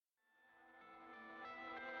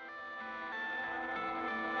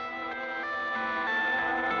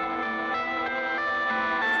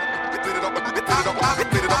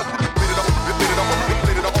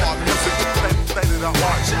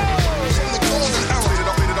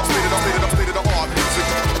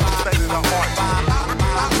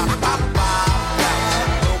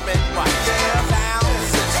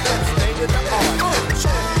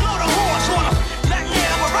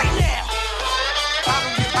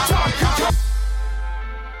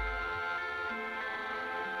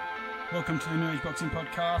Welcome to the New Age Boxing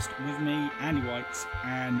Podcast with me, Andy White,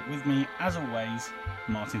 and with me, as always,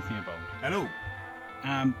 Martin Theobald. Hello.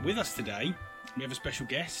 With us today, we have a special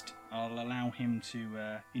guest. I'll allow him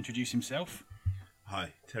to introduce himself.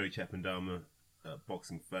 Hi, Terry Chappendama,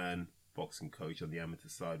 boxing fan, boxing coach on the amateur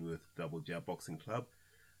side with Double Jab Boxing Club,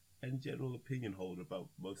 and general opinion holder about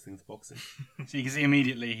most things boxing. So you can see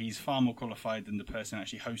immediately he's far more qualified than the person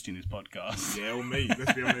actually hosting this podcast. Yeah, or me,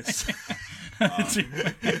 let's be honest.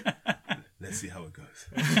 Let's see how it goes.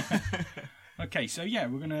 Okay, so yeah,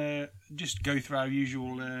 we're going to just go through our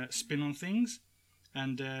usual spin on things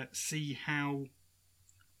and see how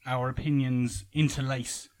our opinions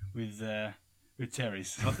interlace with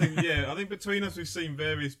Terry's. I think between us we've seen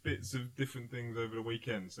various bits of different things over the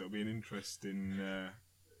weekend, so it'll be an interesting,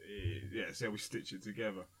 see how we stitch it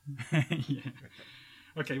together. Yeah.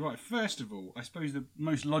 Okay, right. First of all, I suppose the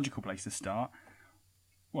most logical place to start.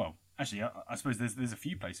 Well, actually, I suppose there's a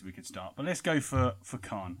few places we could start, but let's go for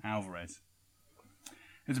Khan Alvarez.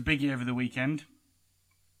 It was a big year over the weekend.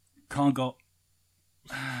 Khan got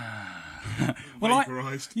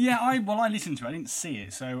vaporized. I listened to it. I didn't see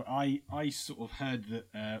it, so I sort of heard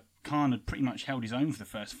that Khan had pretty much held his own for the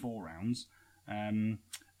first 4 rounds, and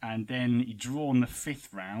then he drawn the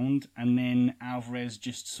 5th round, and then Alvarez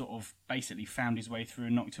just sort of basically found his way through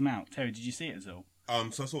and knocked him out. Terry, did you see it at all?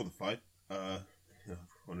 So I saw the fight.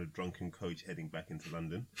 On a drunken coach heading back into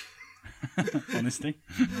London. Honesty.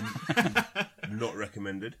 Not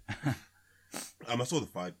recommended. I saw the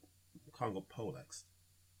fight. Khan got poleaxed.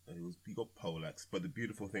 He got poleaxed. But the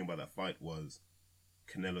beautiful thing about that fight was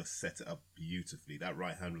Canelo set it up beautifully. That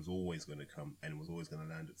right hand was always going to come and was always going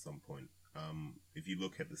to land at some point. If you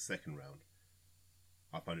look at the second round,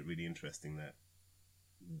 I found it really interesting that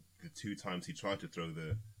the 2 times he tried to throw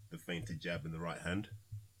the feinted jab in the right hand,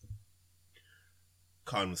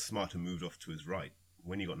 Khan was smart and moved off to his right.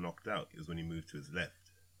 When he got knocked out, it was when he moved to his left.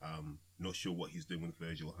 Not sure what he's doing with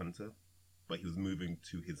Virgil Hunter, but he was moving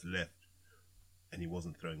to his left and he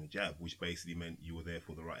wasn't throwing a jab, which basically meant you were there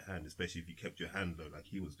for the right hand, especially if you kept your hand low like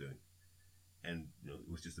he was doing. And it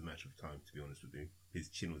was just a matter of time, to be honest with you. His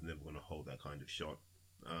chin was never going to hold that kind of shot.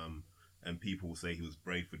 And people will say he was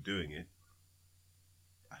brave for doing it.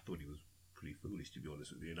 I thought he was pretty foolish, to be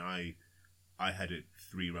honest with you. And I had it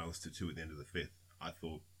 3 rounds to 2 at the end of the 5th. I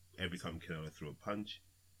thought every time Canelo threw a punch,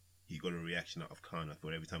 he got a reaction out of Khan. I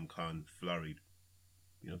thought every time Khan flurried,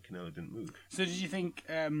 Canelo didn't move. So did you think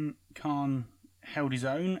Khan held his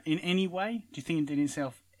own in any way? Do you think it did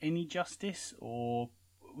himself any justice, or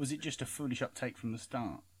was it just a foolish uptake from the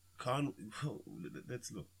start? Khan,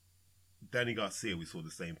 let's look. Danny Garcia, we saw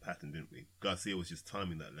the same pattern, didn't we? Garcia was just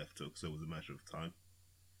timing that left hook, so it was a matter of time.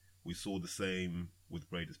 We saw the same with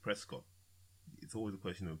Breidis Prescott. It's always a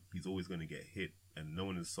question of he's always going to get hit, and no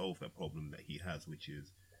one has solved that problem that he has, which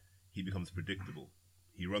is he becomes predictable.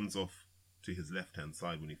 He runs off to his left-hand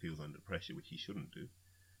side when he feels under pressure, which he shouldn't do,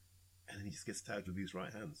 and then he just gets tagged with these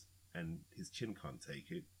right hands, and his chin can't take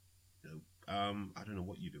it. I don't know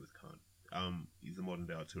what you do with Khan. He's a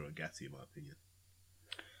modern-day Arturo Gatti, in my opinion.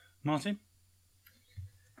 Martin?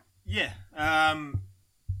 Yeah,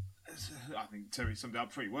 I think Terry summed it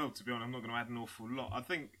up pretty well, to be honest. I'm not going to add an awful lot. I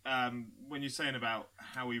think when you're saying about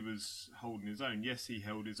how he was holding his own, yes, he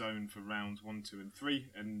held his own for rounds 1, 2 and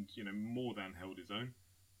 3 and, more than held his own.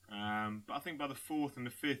 But I think by the 4th and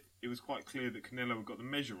the 5th, it was quite clear that Canelo had got the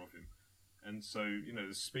measure of him. And so,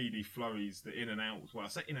 the speedy flurries, the in and out, well, I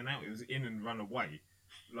say in and out, it was in and run away.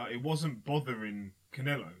 Like, it wasn't bothering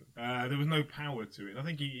Canelo. There was no power to it. And I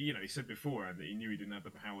think he said beforehand that he knew he didn't have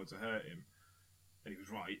the power to hurt him. And he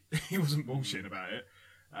was right. He wasn't bullshitting about it.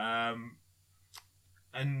 By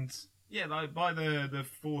the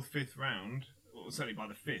 4th, 5th round, or certainly by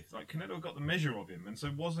the 5th, Canelo got the measure of him, and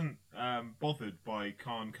so wasn't bothered by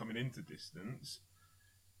Khan coming into distance.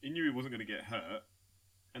 He knew he wasn't going to get hurt,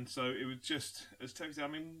 and so it was just, as Terry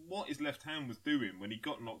said, what his left hand was doing when he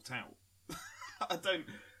got knocked out. I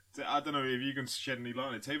don't know if you can shed any light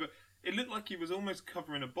on it, but it looked like he was almost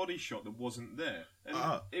covering a body shot that wasn't there.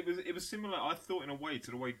 And it was similar, I thought, in a way, to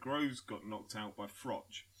the way Groves got knocked out by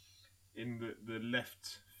Froch. In the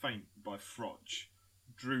left feint by Froch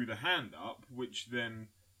drew the hand up, which then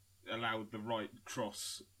allowed the right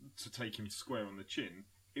cross to take him square on the chin.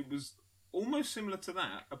 It was almost similar to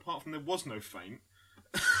that, apart from there was no feint,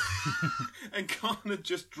 and Khan had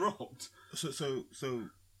just dropped. So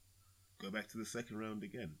go back to the second round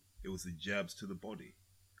again. It was the jabs to the body.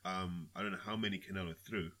 I don't know how many Canelo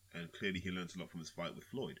threw, and clearly he learned a lot from his fight with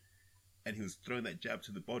Floyd. And he was throwing that jab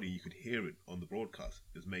to the body. You could hear it on the broadcast.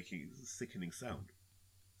 It was a sickening sound.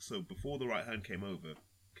 So before the right hand came over,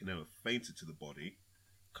 Canelo feinted to the body.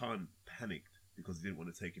 Khan panicked because he didn't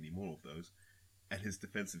want to take any more of those, and his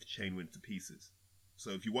defensive chain went to pieces.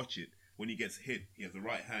 So if you watch it, when he gets hit, he has a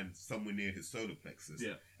right hand somewhere near his solar plexus,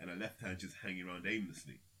 and a left hand just hanging around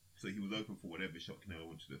aimlessly. So he was open for whatever shot Canelo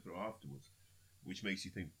wanted to throw afterwards, which makes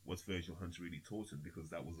you think, what's Virgil Hunter really taught him? Because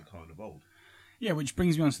that was the Khan of old. Yeah, which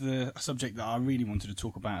brings me on to the subject that I really wanted to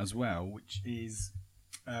talk about as well, which is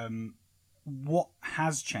what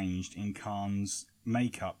has changed in Khan's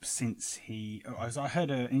makeup since he... As I heard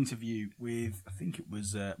an interview with, I think it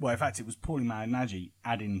was... in fact, it was Paulie Malignaggi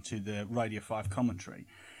adding to the Radio 5 commentary,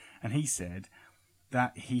 and he said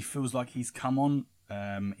that he feels like he's come on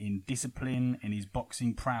in discipline, in his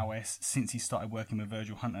boxing prowess, since he started working with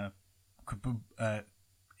Virgil Hunter,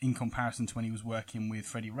 in comparison to when he was working with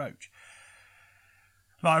Freddie Roach.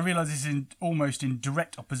 Like, I realise this is almost in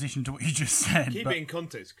direct opposition to what you just said. Keep it in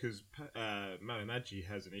context, because Malignaggi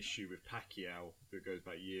has an issue with Pacquiao that goes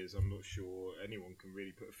back years. I'm not sure anyone can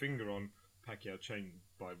really put a finger on Pacquiao chained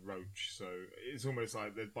by Roach, so it's almost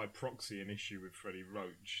like there's by proxy an issue with Freddie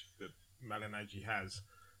Roach that Malignaggi has.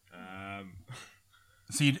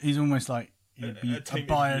 So he's almost like he'd be a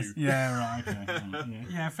bias. View. Yeah, right. Okay.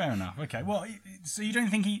 Yeah, fair enough. Okay, well, so you don't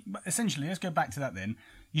think essentially, let's go back to that then.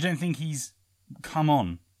 You don't think he's come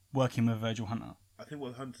on working with Virgil Hunter? I think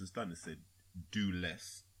what Hunter's done is said, do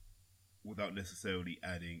less without necessarily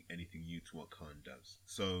adding anything new to what Khan does.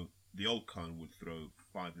 So the old Khan would throw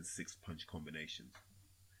 5 and 6 punch combinations,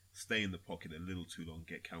 stay in the pocket a little too long,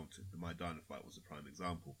 get countered. The Maidana fight was a prime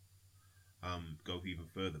example. Go even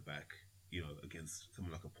further back, against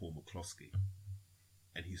someone like a Paul McCloskey,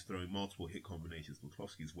 and he's throwing multiple hit combinations.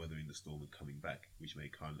 McCloskey's weathering the storm and coming back, which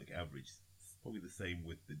made Khan look average. It's probably the same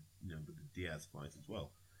with the Diaz fight as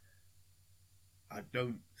well. I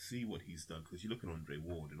don't see what he's done, because you look at Andre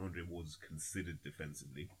Ward, and Andre Ward's considered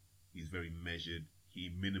defensively. He's very measured. He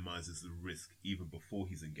minimizes the risk even before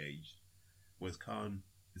he's engaged. Whereas Khan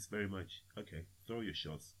is very much, okay, throw your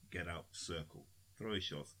shots, get out, circle. Throw your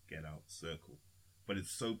shots, get out, circle. But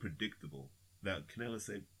it's so predictable that Canelo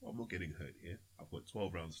said, I'm not getting hurt here. I've got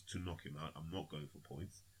 12 rounds to knock him out. I'm not going for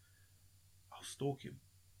points. I'll stalk him.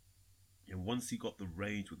 And once he got the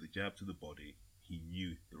range with the jab to the body, he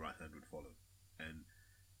knew the right hand would follow. And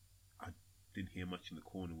I didn't hear much in the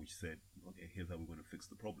corner which said, okay, here's how we're going to fix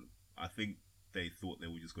the problem. I think they thought they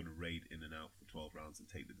were just going to raid in and out for 12 rounds and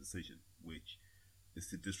take the decision, which is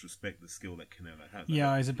to disrespect the skill that Canelo has. Yeah,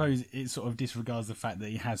 I suppose it sort of disregards the fact that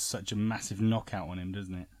he has such a massive knockout on him,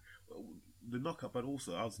 doesn't it? Well, the knockout, but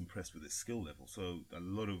also I was impressed with his skill level. So a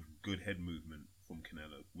lot of good head movement from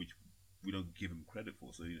Canelo, which we don't give him credit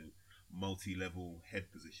for. So, multi-level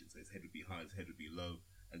head positions. So his head would be high, his head would be low,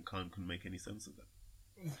 and Khan couldn't make any sense of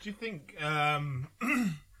that. Do you think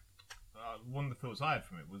one of the thoughts I had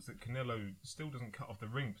from it was that Canelo still doesn't cut off the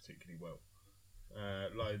ring particularly well?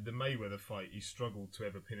 Like the Mayweather fight, he struggled to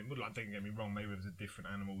ever pin him. Like, don't get me wrong, Mayweather's a different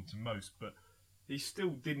animal to most, but he still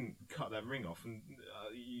didn't cut that ring off, and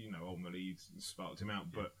ultimately he sparked him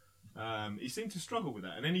out. But he seemed to struggle with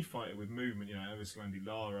that. And any fighter with movement, Erislandy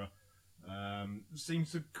Lara,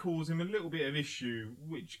 seems to cause him a little bit of issue,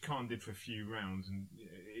 which Khan did for a few rounds, and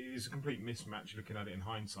it is a complete mismatch looking at it in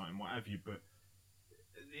hindsight and what have you. But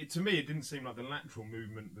to me, it didn't seem like the lateral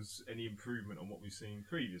movement was any improvement on what we've seen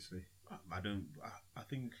previously. I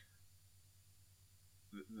think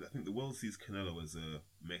the world sees Canelo as a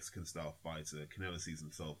Mexican-style fighter. Canelo sees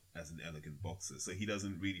himself as an elegant boxer, so he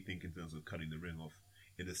doesn't really think in terms of cutting the ring off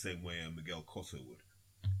in the same way Miguel Cotto would.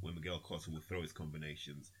 When Miguel Cotto would throw his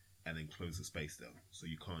combinations and then close the space down, so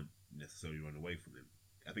you can't necessarily run away from him.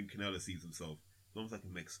 I think Canelo sees himself almost like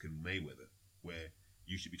a Mexican Mayweather, where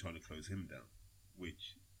you should be trying to close him down,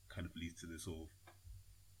 which kind of leads to this sort of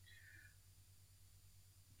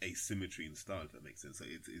asymmetry in style, if that makes sense. So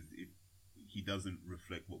he doesn't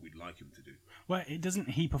reflect what we'd like him to do. Well, doesn't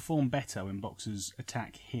he perform better when boxers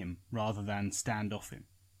attack him rather than stand off him?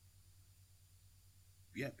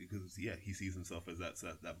 Yeah, because he sees himself as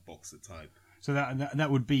that boxer type. So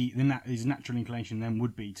that would be his natural inclination. Then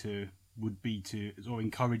would be to sort of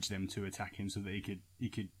encourage them to attack him so that he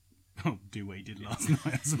could do what he did last night,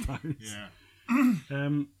 I suppose. Yeah.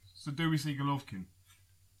 So do we see Golovkin?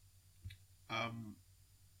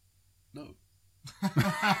 No.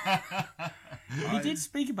 He did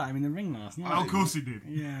speak about him in the ring last night. Oh, of course he did.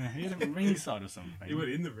 Yeah, he was at the ringside or something. He went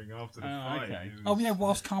in the ring after the fight. Okay. It was- Oh, yeah,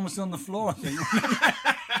 whilst Khan was still on the floor, I think.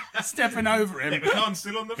 Stepping over him. Yeah, but Khan's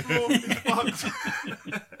still on the floor. He's fucked.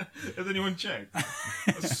 Has anyone checked?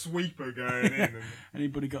 A sweeper going in. And...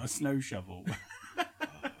 Anybody got a snow shovel?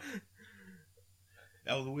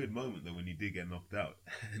 That was a weird moment though when he did get knocked out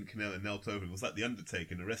and Canelo knelt over him. It was like the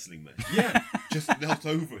Undertaker in a wrestling match. Yeah. Just knelt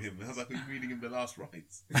over him. I was like, he's reading him the last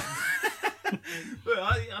rites. But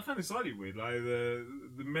I found it slightly weird. Like the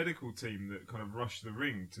medical team that kind of rushed the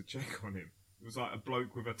ring to check on him. It was like a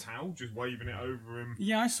bloke with a towel just waving it over him.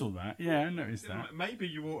 Yeah, I saw that. Yeah, I noticed that. Maybe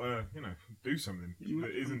you ought to, do something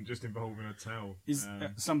that isn't just involving a towel. Is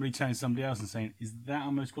somebody turning to somebody else and saying, "Is that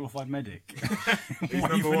our most qualified medic?" He's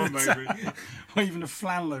number one, maybe. Waving a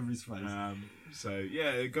flannel over his face. So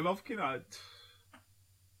yeah, Golovkin.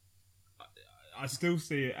 I still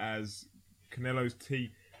see it as Canelo's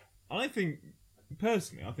team. I think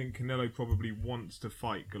Canelo probably wants to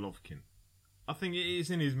fight Golovkin. I think it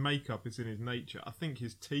is in his makeup, it's in his nature. I think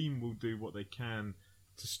his team will do what they can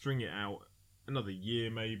to string it out another year,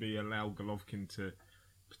 maybe allow Golovkin to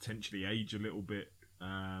potentially age a little bit.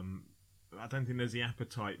 I don't think there's the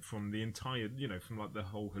appetite from the entire, from like the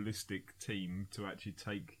whole holistic team to actually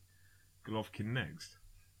take Golovkin next.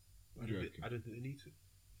 I don't think they need to.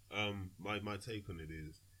 My take on it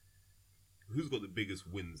is, who's got the biggest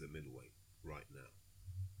wins at middleweight right now?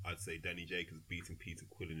 I'd say Danny Jacobs beating Peter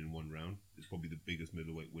Quillen in one round is probably the biggest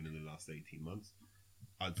middleweight win in the last 18 months.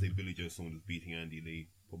 I'd say Billy Joe Saunders beating Andy Lee,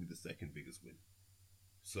 probably the second biggest win.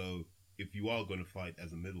 So if you are going to fight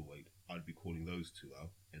as a middleweight, I'd be calling those two out.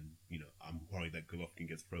 And, I'm worried that Golovkin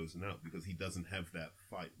gets frozen out because he doesn't have that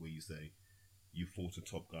fight where you say you fought a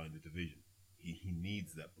top guy in the division. He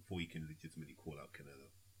needs that before he can legitimately call out Canelo.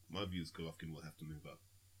 My view is Golovkin will have to move up.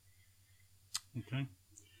 Okay.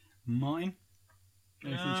 Mine?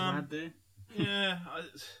 Anything to add there? Yeah,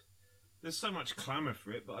 there's so much clamour for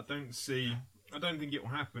it, but I don't think it will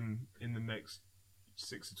happen in the next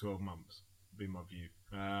 6 to 12 months, would be my view.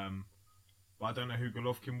 But I don't know who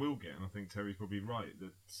Golovkin will get, and I think Terry's probably right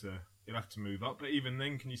that he'll have to move up. But even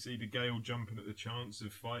then, can you see DeGale jumping at the chance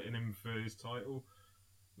of fighting him for his title?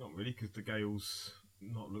 Not really, because DeGale's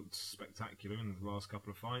not looked spectacular in the last couple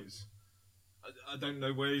of fights. I don't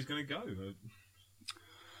know where he's going to go.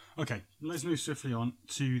 Okay, let's move swiftly on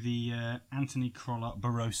to the Anthony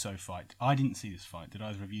Crolla-Barroso fight. I didn't see this fight. Did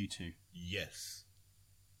either of you two? Yes.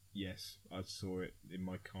 Yes, I saw it in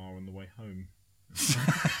my car on the way home.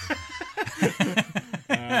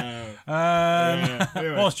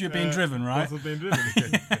 Anyway, whilst you were being driven, right? Whilst I was being driven.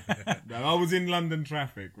 No, I was in London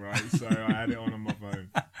traffic, right? So I had it on my phone.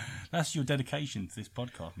 That's your dedication to this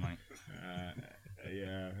podcast, mate.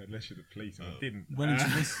 Yeah, unless you're the police, and I didn't.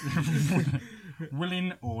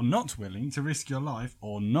 Willing or not willing to risk your life,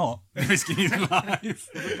 or not risking your life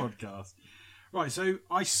for the podcast. Right, so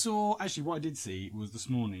I saw, actually what I did see was this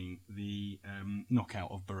morning the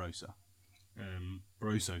knockout of Barroso.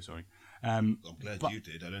 Barroso, sorry. I'm glad you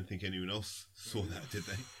did. I don't think anyone else saw that, did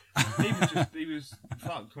they? he was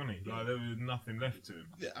fucked, wasn't he? Like there was nothing left to him.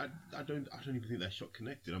 Yeah, I don't even think that shot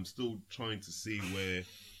connected. I'm still trying to see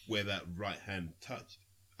where that right hand touched.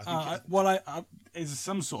 I as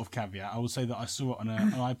some sort of caveat, I will say that I saw it on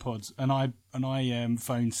an iPod, an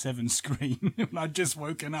iPhone 7 screen when I'd just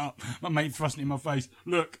woken up. My mate thrusting in my face,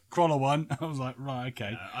 "Look, Crolla won." I was like, right,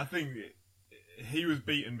 okay. I think he was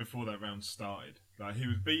beaten before that round started. Like he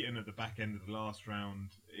was beaten at the back end of the last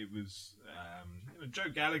round. It was Joe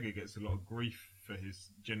Gallagher gets a lot of grief for his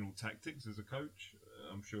general tactics as a coach.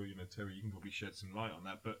 I'm sure Terry, you can probably shed some light on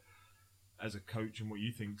that. But as a coach and what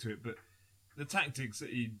you think to it, but the tactics that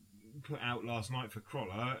he put out last night for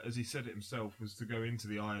Crolla, as he said it himself, was to go into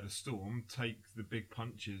the eye of the storm, take the big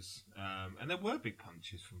punches, and there were big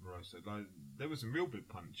punches from Barroso. Like there were some real big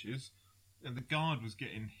punches, and the guard was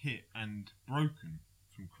getting hit and broken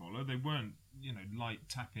from Crolla. They weren't, light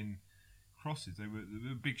tapping crosses. They were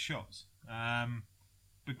big shots.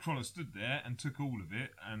 But Crolla stood there and took all of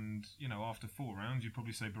it, and after 4 rounds, you'd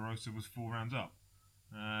probably say Barroso was 4 rounds up.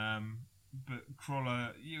 But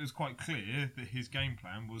Crolla, it was quite clear that his game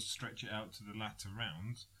plan was stretch it out to the latter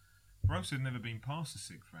rounds. Barroso had never been past the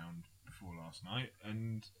 6th round before last night,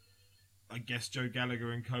 and I guess Joe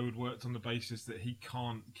Gallagher and co had worked on the basis that he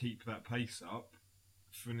can't keep that pace up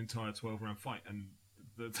for an entire 12-round fight, and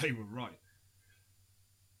they were right.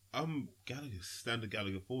 Gallagher's standard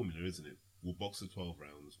Gallagher formula, isn't it? We'll box the 12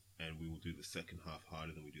 rounds, and we will do the second half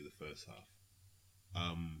harder than we do the first half.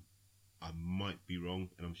 I might be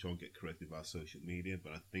wrong, and I'm sure I'll get corrected by social media,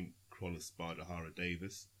 but I think Crolla sparred Ahara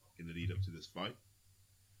Davis in the lead up to this fight,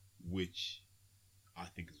 which I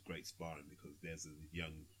think it's great sparring because there's a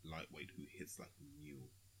young lightweight who hits like a mule.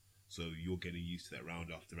 So you're getting used to that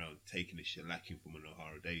round after round, taking a shellacking from an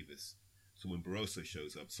O'Hara Davis. So when Barroso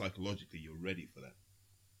shows up, psychologically you're ready for that.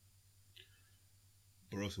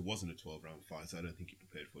 Barroso wasn't a 12-round fight, so I don't think he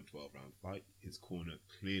prepared for a 12-round fight. His corner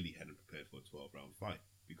clearly hadn't prepared for a 12-round fight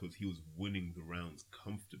because he was winning the rounds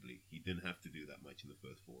comfortably. He didn't have to do that much in the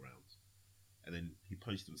first 4 rounds. And then he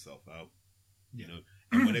punched himself out, you know.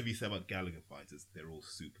 And whatever you say about Gallagher fighters, they're all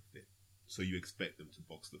super fit. So you expect them to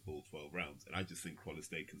box the full 12 rounds. And I just think Crawler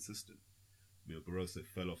stayed consistent. You know, Barroso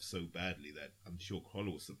fell off so badly that I'm sure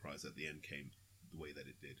Crawler was surprised at the end came the way that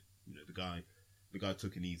it did. You know, the guy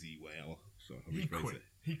took an easy way out. So He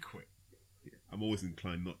quit. Yeah. I'm always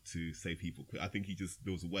inclined not to say people quit. I think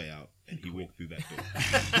there was a way out and he walked through that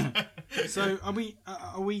door. So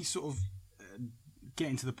are we sort of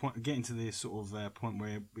getting to the sort of point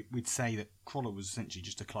where we'd say that Crawler was essentially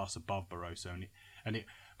just a class above Barroso, and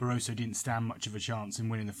Barroso didn't stand much of a chance in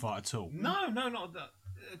winning the fight at all? No, not that.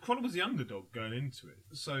 Crawler was the underdog going into it.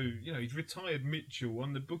 So, you know, he'd retired Mitchell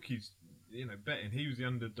on the bookies, you know, betting he was the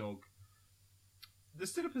underdog.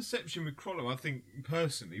 There's still a perception with Crawler, I think,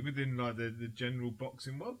 personally, within like the general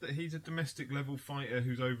boxing world, that he's a domestic level fighter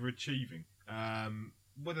who's overachieving.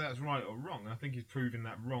 Whether that's right or wrong, I think he's proving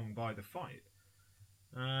that wrong by the fight.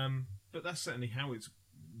 But that's certainly how it's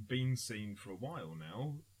been seen for a while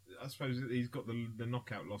now. I suppose he's got the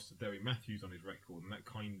knockout loss to Derek Matthews on his record, and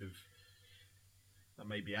that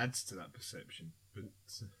maybe adds to that perception. But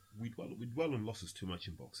we dwell on losses too much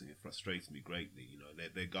in boxing. It frustrates me greatly. You know,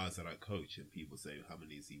 they're guys that I coach, and people say, "How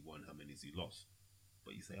many has he won? How many has he lost?"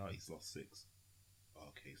 But you say, "Oh, he's lost 6." Oh,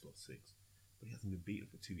 okay, he's lost 6, but he hasn't been beaten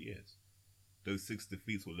for 2 years. Those 6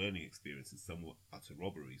 defeats were learning experiences, somewhat utter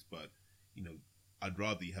robberies. But you know, I'd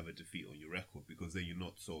rather you have a defeat on your record because then you're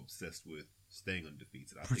not so obsessed with staying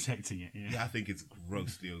undefeated. Protecting it, yeah. I think it's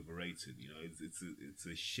grossly overrated. You know, it's a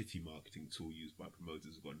shitty marketing tool used by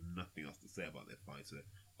promoters who've got nothing else to say about their fighter.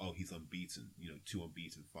 Oh, he's unbeaten. You know, 2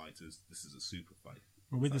 unbeaten fighters. This is a super fight.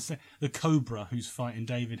 Well, with the Cobra who's fighting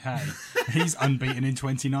David Hay, he's unbeaten in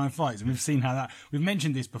 29 fights, and we've seen how that. We've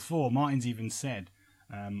mentioned this before. Martin's even said,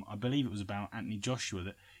 I believe it was about Anthony Joshua,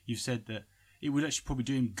 that you've said that it would actually probably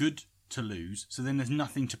do him good to lose, so then there's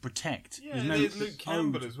nothing to protect. Yeah, there's Luke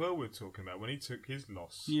Campbell as well we're talking about when he took his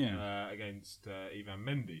loss against Ivan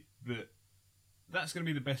Mendy. That's going to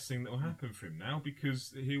be the best thing that will happen for him now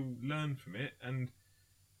because he'll learn from it, and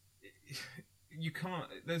you can't.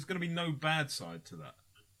 There's going to be no bad side to that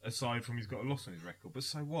aside from he's got a loss on his record. But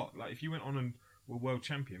so what? Like if you went on and were world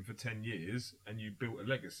champion for 10 years and you built a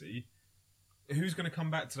legacy, who's going to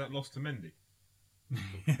come back to that loss to Mendy?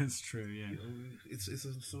 It's true, yeah. You know, it's a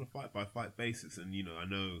sort of fight-by-fight basis, and you know,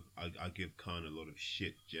 I give Khan a lot of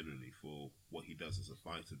shit generally for what he does as a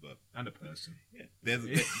fighter, but and a person. Yeah, there's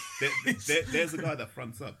a guy that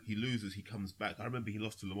fronts up. He loses, he comes back. I remember he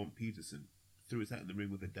lost to Lamont Peterson, threw his hat in the ring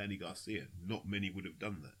with a Danny Garcia. Not many would have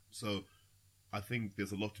done that. So I think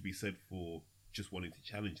there's a lot to be said for just wanting to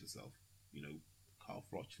challenge yourself. You know, Carl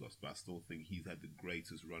Froch lost, but I still think he's had the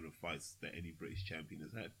greatest run of fights that any British champion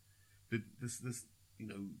has had. This. You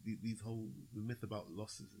know, the myth about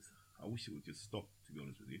losses. I wish it would just stop, to be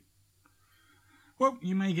honest with you. Well,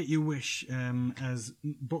 you may get your wish, as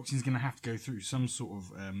boxing's going to have to go through some sort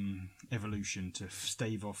of evolution to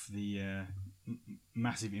stave off the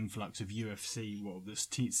massive influx of UFC, that's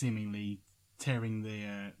seemingly tearing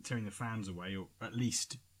the fans away, or at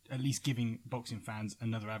least giving boxing fans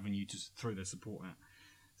another avenue to throw their support at.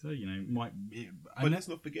 So you know, but let's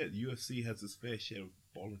not forget, the UFC has its fair share of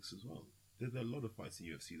bollocks as well. There's a lot of fights in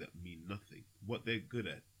UFC that mean nothing. What they're good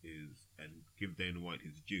at is, and give Dana White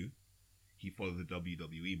his due, he followed the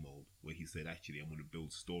WWE mold where he said, actually, I'm going to build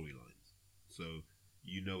storylines. So,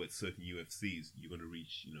 you know, at certain UFCs, you're going to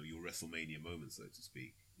reach, you know, your WrestleMania moment, so to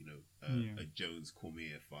speak. You know, a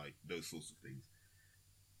Jones-Cormier fight, those sorts of things.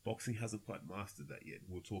 Boxing hasn't quite mastered that yet.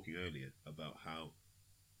 We were talking earlier about how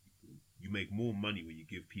you make more money when you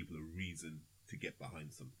give people a reason to get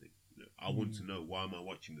behind something. You know, I want to know, why am I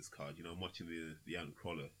watching this card? You know, I'm watching the Ant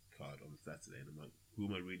Crawler card on Saturday, and I'm like, who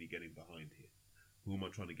am I really getting behind here? Who am I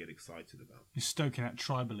trying to get excited about? You're stoking out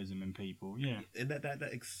tribalism in people, yeah. And that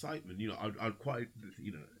excitement, you know, I'd quite,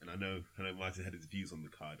 you know, and I know Martin had his views on the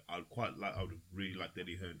card. I would really like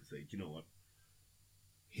Eddie Hearn to say, do you know what?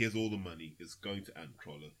 Here's all the money. It's going to Ant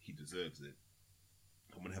Crawler. He deserves it.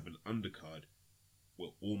 I'm going to have an undercard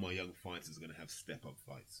where all my young fighters are going to have step-up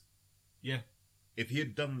fights. Yeah. If he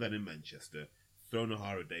had done that in Manchester, thrown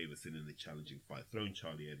O'Hara Davis in the challenging fight, thrown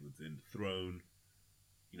Charlie Edwards in, thrown,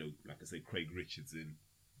 you know, like I say, Craig Richards in,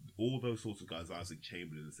 all those sorts of guys, Isaac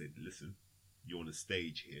Chamberlain, and said, listen, you're on a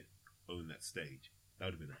stage here, own that stage. That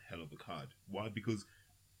would have been a hell of a card. Why? Because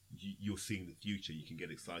you're seeing the future. You can get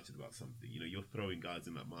excited about something. You know, you're throwing guys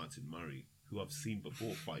in like Martin Murray, who I've seen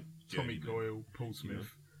before fight Tommy journeymen, Coyle, Paul Smith. you know.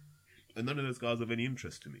 And none of those guys have any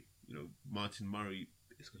interest to me. You know, Martin Murray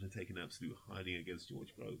is going to take an absolute hiding against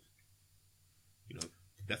George Groves. You know,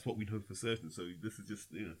 that's what we know for certain. So this is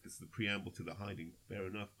just, you know, this is the preamble to the hiding. Fair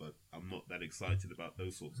enough, but I'm not that excited about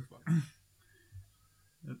those sorts of fights.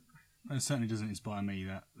 It certainly doesn't inspire me,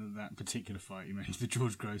 that particular fight you mentioned, the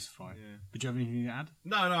George Groves fight. Yeah. But do you have anything to add?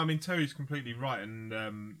 No, I mean, Terry's completely right. And,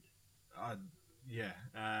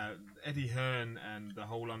 Eddie Hearn and the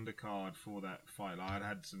whole undercard for that fight. Like, I'd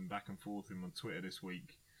had some back and forth with him on Twitter this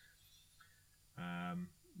week.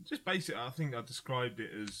 Just basically, I think I described it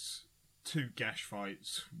as 2 gash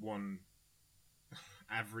fights, 1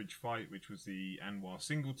 average fight, which was the Anwar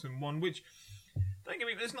Singleton one, which, don't get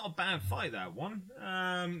me wrong, it's not a bad fight, that one.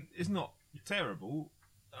 It's not terrible.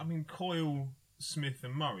 I mean, Coyle, Smith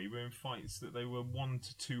and Murray were in fights that they were 1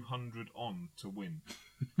 to 200 on to win.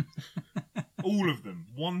 All of them,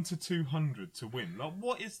 1 to 200 to win. Like,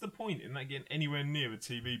 what is the point in that getting anywhere near a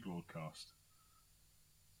TV broadcast?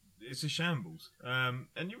 It's a shambles. And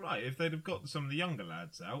you're right, if they'd have got some of the younger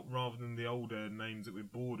lads out, rather than the older names that we're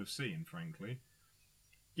bored of seeing, frankly,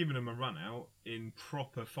 giving them a run out in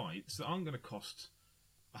proper fights that aren't going to cost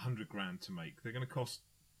 100 grand to make. They're going to cost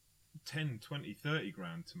 10, 20, 30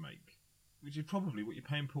 grand to make, which is probably what you're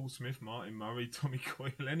paying Paul Smith, Martin Murray, Tommy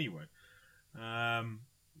Coyle anyway.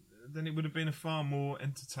 Then it would have been a far more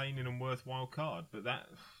entertaining and worthwhile card, but that,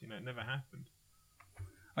 you know, it never happened.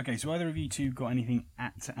 Okay, so either of you two got anything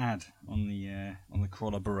to add on the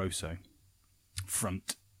Crawler Barroso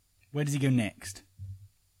front? Where does he go next?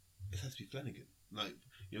 It has to be Flanagan. Like,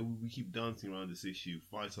 you know, we keep dancing around this issue,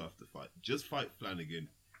 fight after fight. Just fight Flanagan.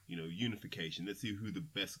 You know, unification. Let's see who the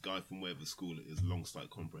best guy from whatever school it is, long-sight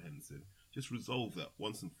comprehensive. Just resolve that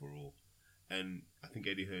once and for all. And I think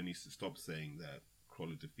Eddie Hearn needs to stop saying that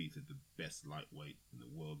Crawler defeated the best lightweight in the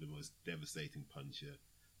world, the most devastating puncher,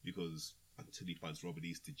 because until he fights Robert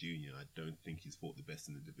Easter Jr., I don't think he's fought the best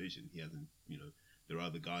in the division. He hasn't, you know, there are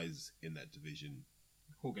other guys in that division.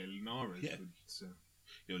 Jorge Linares. Yeah.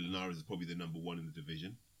 You know, Linares is probably the number 1 in the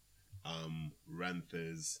division.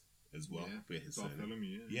 Ranthez as well. Yeah. For his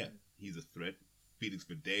Bartholomew, yeah, he's a threat. Felix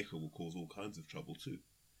Verdejo will cause all kinds of trouble too.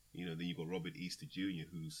 You know, then you've got Robert Easter Jr.,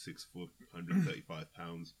 who's 6 foot, 135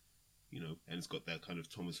 pounds, you know, and it's got that kind of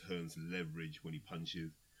Thomas Hearns leverage when he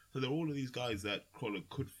punches. So there are all of these guys that Crawler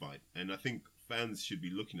could fight. And I think fans should be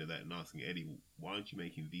looking at that and asking Eddie, well, why aren't you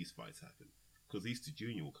making these fights happen? Because Easter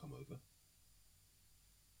Jr. will come over.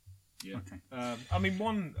 Yeah. Okay.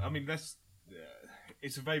 That's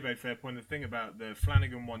it's a very, very fair point. The thing about the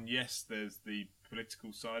Flanagan one, yes, there's the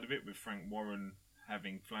political side of it with Frank Warren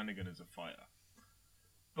having Flanagan as a fighter.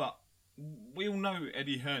 But we all know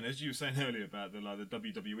Eddie Hearn, as you were saying earlier about the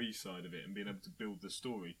WWE side of it and being able to build the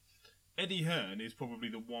story. Eddie Hearn is probably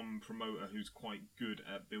the one promoter who's quite good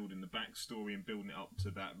at building the backstory and building it up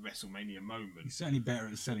to that WrestleMania moment. He's certainly better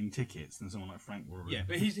at selling tickets than someone like Frank Warren. Yeah,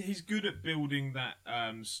 but he's good at building that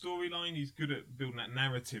storyline. He's good at building that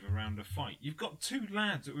narrative around a fight. You've got 2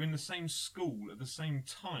 lads that were in the same school at the same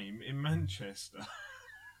time in Manchester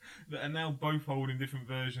that are now both holding different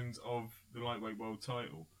versions of the lightweight world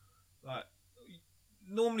title. Like,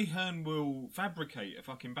 normally Hearn will fabricate a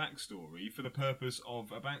fucking backstory for the purpose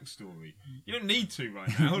of a backstory. You don't need to right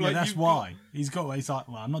now. Yeah, like, that's why. He's like,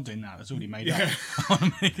 well, I'm not doing that. That's already made up. I want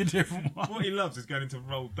to make a different one. What he loves is going into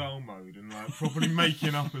Roald Dahl mode and like properly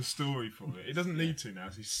making up a story for it. He doesn't need to now,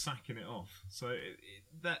 so he's sacking it off. So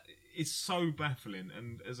that is so baffling.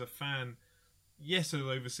 And as a fan, yes, I'll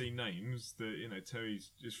oversee names that, you know, Terry's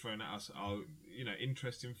just thrown at us are, you know,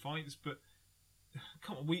 interesting fights, but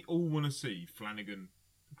come on, we all want to see Flanagan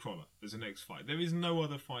Crawler as the next fight. There is no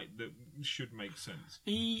other fight that should make sense.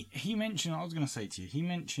 He mentioned, I was going to say to you, he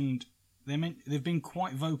mentioned they've been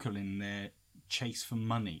quite vocal in their chase for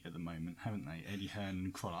money at the moment, haven't they, Eddie Hearn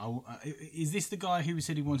and Crawler? Is this the guy who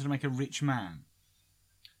said he wanted to make a rich man?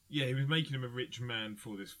 Yeah, he was making him a rich man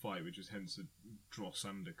for this fight, which was hence a dross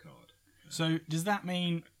undercard. So does that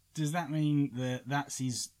mean that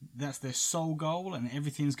that's their sole goal and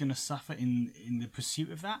everything's going to suffer in the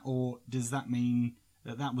pursuit of that, or does that mean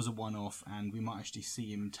that was a one-off and we might actually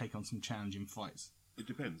see him take on some challenging fights? It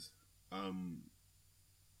depends.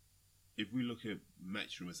 If we look at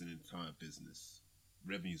Matchroom as an entire business,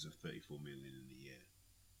 revenues of 34 million in a year.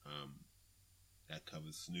 That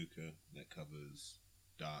covers snooker, that covers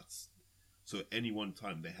darts. So at any one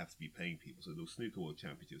time, they have to be paying people. So those snooker world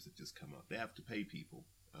championships that just come out, they have to pay people.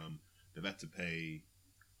 They've had to pay,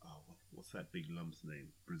 what's that big lump's name?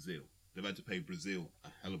 Brazil. They've had to pay Brazil a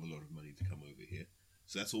hell of a lot of money to come over here.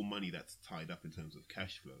 So that's all money that's tied up in terms of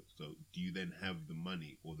cash flow. So do you then have the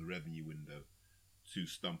money or the revenue window to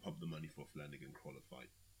stump up the money for Flanagan qualified?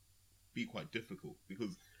 Be quite difficult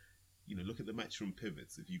because, you know, look at the Matchroom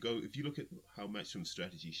pivots. If you look at how Matchroom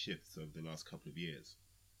strategy shifts over the last couple of years,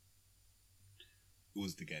 it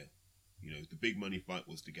was De Gale. You know, the big money fight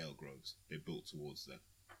was De Gale Groves. They built towards that.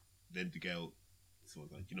 Then De Gale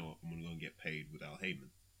was like, you know what, I'm going to go and get paid with Al Heyman.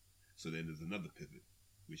 So then there's another pivot,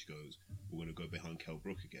 which goes, we're going to go behind Kell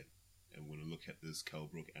Brook again. And we're going to look at this Kell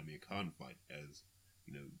Brook Amir Khan fight as,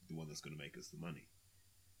 you know, the one that's going to make us the money.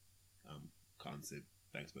 Khan said,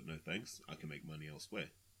 thanks but no thanks. I can make money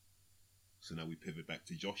elsewhere. So now we pivot back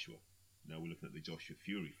to Joshua. Now we're looking at the Joshua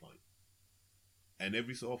Fury fight. And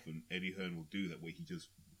every so often, Eddie Hearn will do that where he just,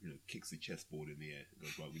 you know, kicks the chessboard in the air and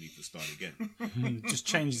goes, right, we need to start again. Just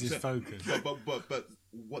changes his focus. But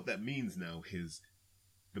what that means now is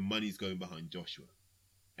the money's going behind Joshua.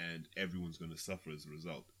 And everyone's going to suffer as a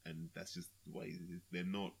result. And that's just the way. They're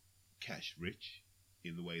not cash rich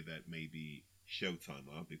in the way that maybe Showtime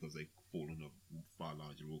are, because they fall in a far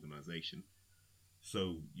larger organisation.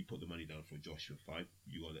 So you put the money down for a Joshua fight,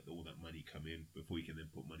 you got to let all that money come in before you can then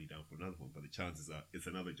put money down for another one. But the chances are it's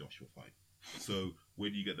another Joshua fight. So where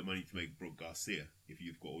do you get the money to make Brook Garcia if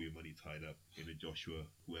you've got all your money tied up in a Joshua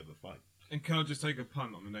whoever fight? And can I just take a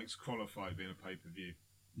punt on the next qualified being a pay-per-view?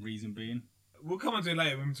 Reason being? We'll come on to it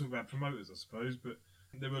later when we talk about promoters, I suppose, but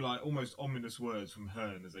there were like almost ominous words from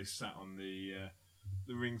Hearn as they sat on the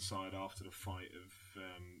ringside after the fight of,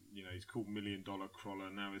 you know, he's called $1 Million Crawler,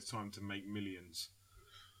 now it's time to make millions.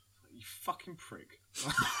 You fucking prick.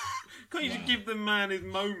 Can't you just give the man his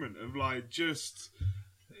moment of like just,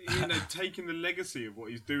 you know, taking the legacy of what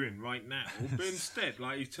he's doing right now, but instead,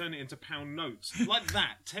 like, he's turning it into pound notes. Like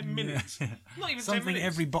that, 10 minutes. Not even Something 10 minutes.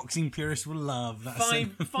 every boxing purist will love. That's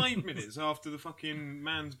 5 minutes after the fucking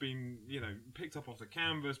man's been, you know, picked up off the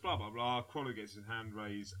canvas, blah, blah, blah, Crawler gets his hand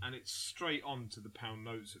raised, and it's straight on to the pound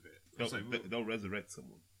notes of it. They'll resurrect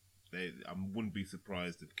someone. I wouldn't be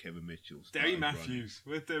surprised if Kevin Mitchell Derry Matthews.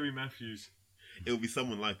 Where's Derry Matthews? It'll be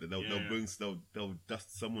someone like that. They'll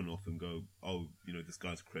dust someone off and go, oh, you know, this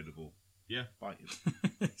guy's credible. Yeah. Fight him.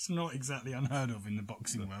 It's not exactly unheard of in the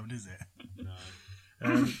boxing world, is it?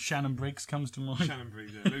 No. Shannon Briggs comes to mind. Shannon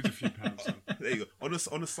Briggs, yeah. Lose a few pounds on. There you go.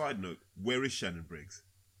 On a side note, where is Shannon Briggs?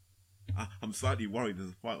 I'm slightly worried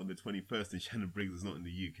there's a fight on the 21st and Shannon Briggs is not in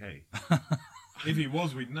the UK. If he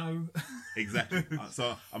was, we'd know. Exactly.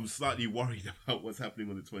 So I'm slightly worried about what's happening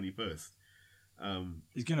on the 21st.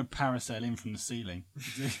 He's going to parasail in from the ceiling.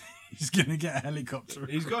 He's going to get a helicopter.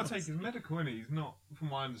 He's got to take his medical, innit? He's not, from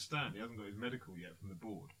what I understand, he hasn't got his medical yet from the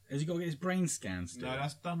board. Has he got to get his brain scan still? No,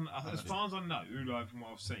 that's done. As far as I know, like from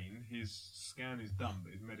what I've seen, his scan is done,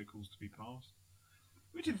 but his medical's to be passed.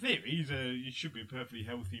 Which, in theory, he should be a perfectly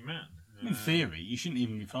healthy man. In theory, you shouldn't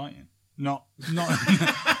even be fighting. Not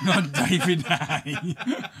David Hay.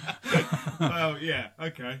 Well, yeah,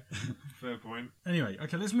 okay. Fair point. Anyway,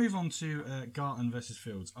 okay, let's move on to Garton versus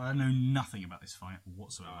Fields. I know nothing about this fight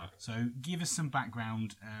whatsoever. So give us some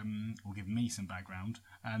background, or give me some background,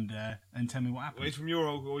 and tell me what happened. Well,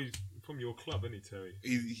 he's from your club, isn't he, Terry?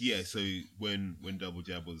 Yeah, so when Double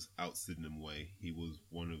Jab was out Sydenham Way, he was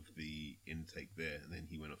one of the intake there, and then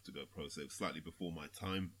he went off to go pro. So slightly before my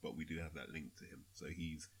time, but we do have that link to him. So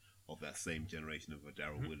he's of that same generation of a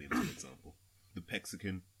Darryl Williams, for example. The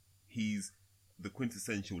Mexican, he's the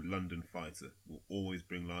quintessential London fighter. Will always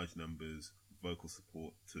bring large numbers, vocal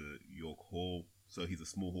support to York Hall. So he's a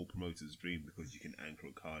small hall promoter's dream because you can anchor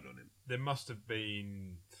a card on him. There must have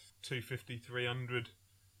been 250, 300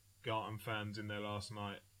 Garton fans in there last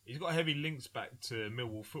night. He's got heavy links back to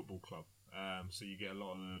Millwall Football Club. So you get a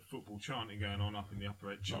lot of football chanting going on up in the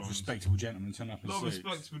upper echelons. A lot of respectable gentlemen turn up in suits. A lot of suits.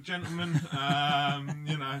 respectable gentlemen.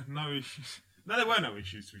 You know, no issues. No, there were no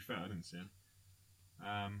issues, to be fair. I didn't see him.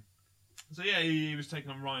 So yeah, he was taking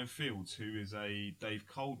on Ryan Fields, who is a Dave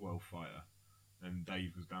Caldwell fighter. And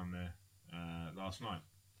Dave was down there last night.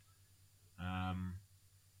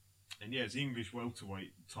 And yeah, it's the English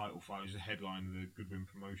welterweight title fight. It was the headline of the Goodwin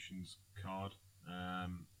Promotions card.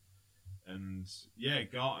 And yeah,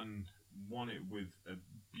 Garton won it with a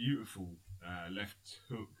beautiful left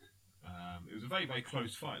hook. It was a very, very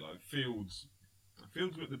close fight. Like Fields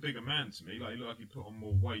looked the bigger man to me. Like he looked like he put on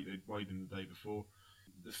more weight. They'd weighed him the day before.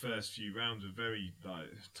 The first few rounds were very like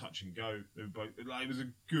touch and go. They were both like it was a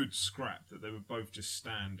good scrap that they would both just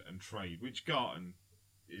stand and trade, which Garton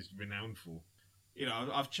is renowned for. You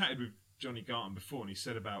know, I've chatted with Johnny Garton before, and he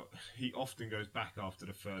said about he often goes back after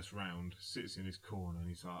the first round, sits in his corner, and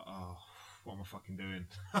he's like, "Oh, what am I fucking doing?"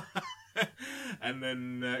 And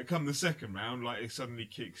then come the second round, like it suddenly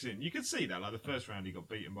kicks in. You can see that, like the first round he got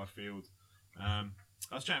beaten by Fields, I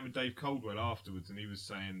was chatting with Dave Coldwell afterwards, and he was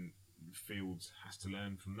saying Fields has to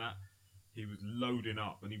learn from that. He was loading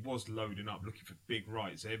up, looking for big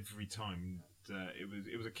rights every time.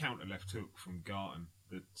 It was a counter left hook from Garton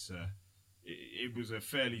that it was a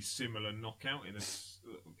fairly similar knockout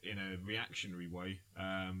in a reactionary way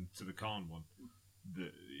to the Khan one.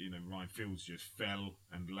 That Ryan Fields just fell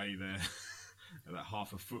and lay there about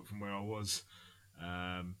half a foot from where I was.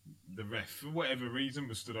 The ref, for whatever reason,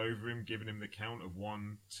 was stood over him, giving him the count of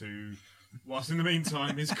 1, 2. Whilst in the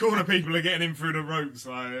meantime, his corner people are getting him through the ropes.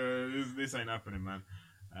 Like this ain't happening, man.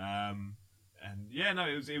 And yeah, no,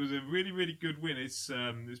 it was a really, really good win. It's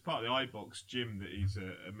part of the iBox gym that he's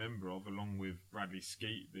a member of, along with Bradley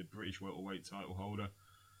Skeet, the British welterweight title holder.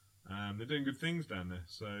 They're doing good things down there.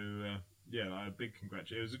 So yeah, a big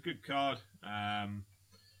congratulations. It was a good card.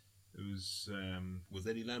 It was. Was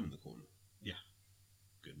Eddie Lamb in the corner? Yeah.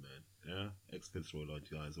 Good man. Yeah, ex-Fitzroy Lodge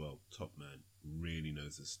guy as well. Top man. Really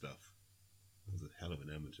knows his stuff. He's a hell of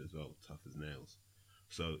an amateur as well. Tough as nails.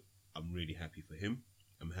 So I'm really happy for him.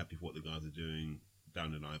 I'm happy for what the guys are doing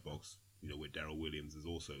down in iBox. Where Daryl Williams is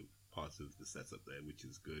also part of the setup there, which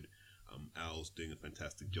is good. Al's doing a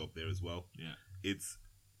fantastic job there as well. Yeah.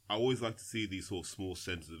 I always like to see these sort of small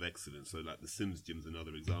centres of excellence. So like the Sims Gym's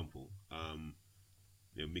another example.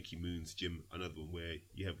 Mickey Moon's gym, another one where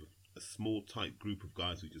you have a small tight group of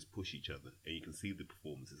guys who just push each other, and you can see the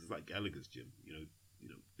performances. It's like Gallagher's gym.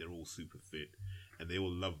 They're all super fit, and they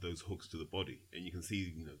all love those hooks to the body, and you can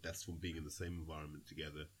see that's from being in the same environment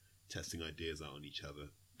together, testing ideas out on each other,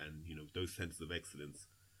 and those centres of excellence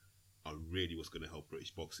are really what's going to help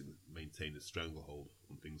British boxing maintain a stranglehold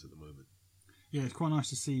on things at the moment. Yeah, it's quite nice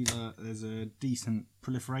to see that there's a decent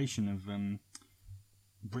proliferation of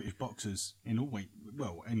British boxers in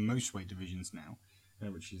in most weight divisions now,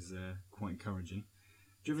 which is quite encouraging.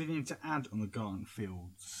 Do you have anything to add on the Garton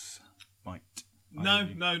Fields fight? No,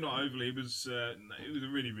 not overly. It was a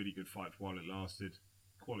really, really good fight for while it lasted.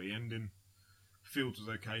 Quality ending. Fields was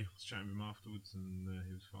okay. I was chatting with him afterwards, and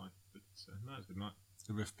he was fine. But no, it was a good night.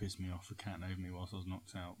 The ref pissed me off for catting over me whilst I was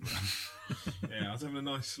knocked out. Yeah, I was having a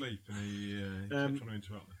nice sleep, and he kept trying to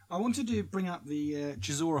interrupt me. I wanted to bring up the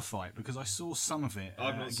Chisora fight because I saw some of it.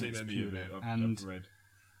 I've not seen any of it. I've read.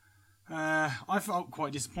 I felt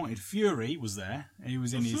quite disappointed. Fury was there. He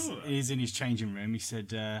was in his changing room. He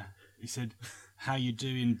said, "How you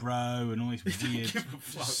doing, bro?" and all this weird,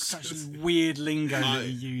 such weird lingo that he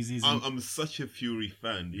uses. I'm such a Fury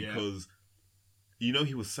fan because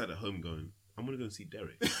he was sat at home going, "I'm gonna go and see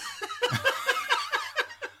Derek."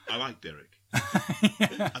 I like Derek.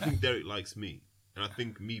 I think Derek likes me, and I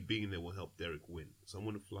think me being there will help Derek win. So I'm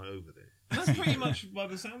gonna fly over there. That's pretty much, by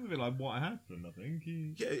the sound of it, like what happened. I think.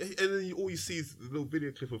 Yeah, and then all you see is the little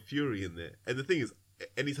video clip of Fury in there. And the thing is,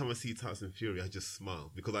 anytime I see Tyson Fury, I just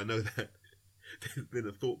smile because I know that there's been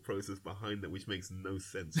a thought process behind that which makes no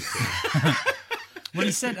sense. Well,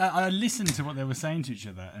 he said, I listened to what they were saying to each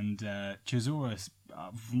other, and Chisora,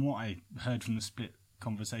 from what I heard from the split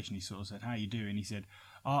conversation, he sort of said, "How you doing?" He said,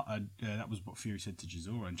 that was what Fury said to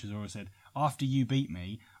Chisora, and Chisora said, "After you beat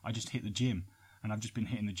me, I just hit the gym, and I've just been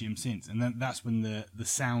hitting the gym since." And then that's when the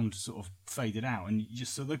sound sort of faded out, and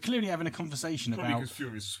so they're clearly having a conversation Probably about... because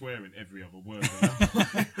Fury's swearing every other word.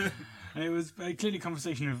 And it was clearly a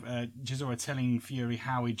conversation of Chisora telling Fury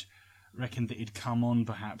how he'd reckoned that he'd come on,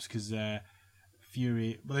 perhaps, because...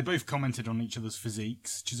 Fury, well, they both commented on each other's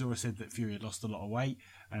physiques. Chisora said that Fury had lost a lot of weight,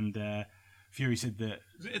 and Fury said that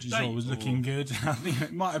Chisora was looking good. I think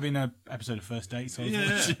it might have been an episode of First Date, so I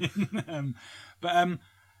was watching. But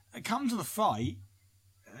come to the fight,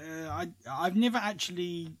 I've never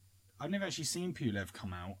actually seen Pulev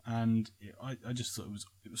come out, and I just thought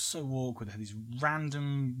it was so awkward. They had this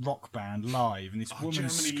random rock band live, and this woman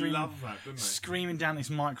screaming down this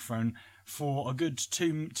microphone for a good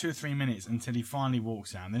 2 or 3 minutes until he finally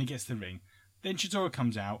walks out, and then he gets to the ring. Then Chisora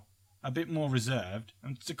comes out, a bit more reserved,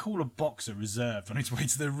 and to call a boxer reserved on his way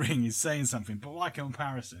to the ring is saying something, but by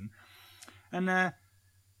comparison. And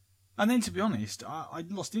then, to be honest, I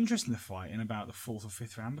lost interest in the fight in about the 4th or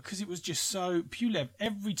 5th round because it was just so... Pulev,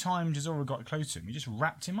 every time Chisora got close to him, he just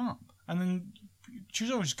wrapped him up. And then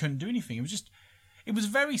Chisora just couldn't do anything. It was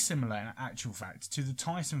very similar, in actual fact, to the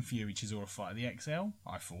Tyson Fury Chisora fight at the XL,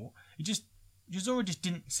 I thought. Chisora just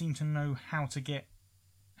didn't seem to know how to get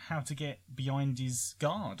behind his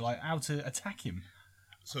guard, like how to attack him.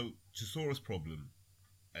 So Chisora's problem,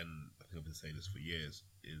 and I think I've been saying this for years,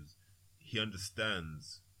 is he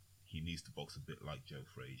understands he needs to box a bit like Joe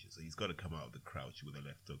Frazier. So he's got to come out of the crouch with a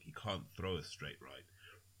left hook. He can't throw a straight right.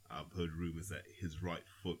 I've heard rumours that his right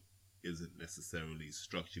foot isn't necessarily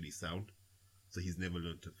structurally sound. So he's never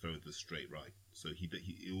learned to throw the straight right. So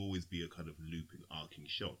he'll always be a kind of looping, arcing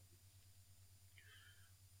shot.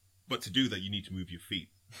 But to do that, you need to move your feet.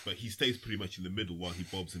 But he stays pretty much in the middle while he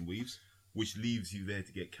bobs and weaves, which leaves you there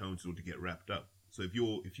to get countered or to get wrapped up. So if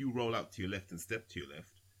you roll out to your left and step to your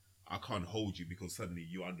left, I can't hold you because suddenly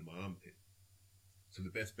you're under my armpit. So the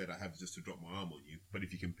best bet I have is just to drop my arm on you. But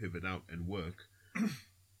if you can pivot out and work,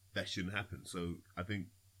 that shouldn't happen. So I think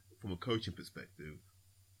from a coaching perspective,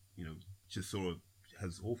 Chisora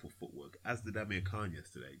has awful footwork, as did Amir Khan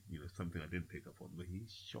yesterday. Something I didn't pick up on, but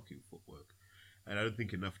he's shocking footwork. And I don't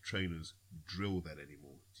think enough trainers drill that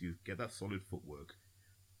anymore. So you get that solid footwork,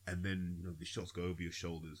 and then the shots go over your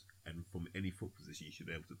shoulders, and from any foot position you should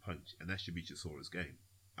be able to punch, and that should be Chisora's game.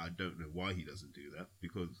 I don't know why he doesn't do that,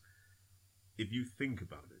 because if you think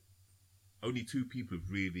about it, only two people have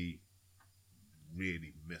really,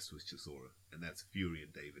 really messed with Chisora, and that's Fury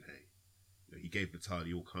and David Haye. He gave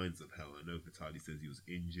Vitali all kinds of hell. I know Vitali says he was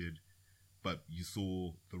injured, but you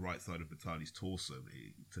saw the right side of Vitali's torso.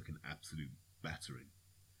 He took an absolute battering,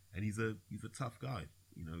 and he's a tough guy.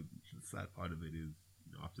 The sad part of it is,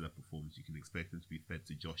 after that performance, you can expect him to be fed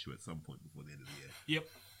to Joshua at some point before the end of the year. Yep.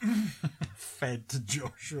 Fed to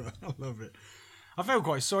Joshua. I love it. I felt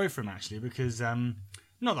quite sorry for him, actually, because,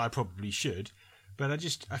 not that I probably should, but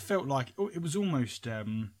I felt like it was almost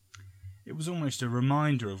a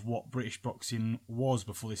reminder of what British boxing was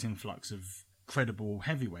before this influx of credible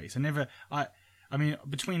heavyweights. I mean,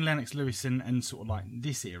 between Lennox Lewis and sort of like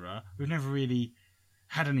this era, we've never really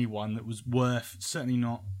had anyone that was worth, certainly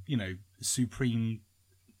not, supreme,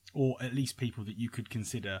 or at least people that you could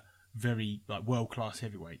consider very like world-class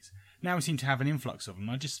heavyweights. Now we seem to have an influx of them.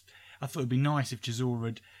 I thought it'd be nice if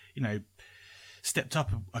Chisora had, stepped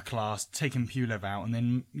up a class, taken Pulev out, and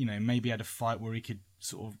then, maybe had a fight where he could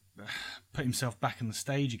sort of put himself back on the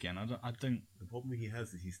stage again. I don't. The problem he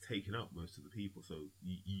has is he's taken out most of the people. So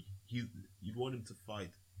you'd want him to fight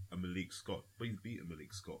a Malik Scott, but he's beaten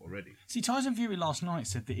Malik Scott already. See, Tyson Fury last night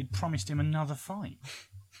said that he'd promised him another fight.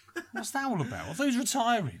 What's that all about? Are those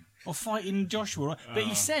retiring or fighting Joshua? But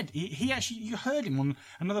he said he actually, you heard him on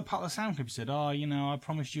another part of the sound clip. He said, I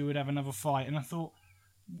promised you would have another fight, and I thought,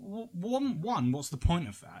 one, what's the point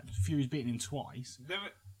of that? Fury's beaten him twice.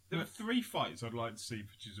 There were 3 fights I'd like to see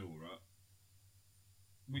for Chisora,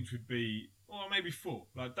 which would be, or maybe 4,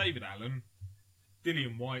 like David Allen,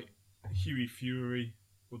 Dillian White, Hughie Fury,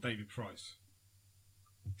 or David Price.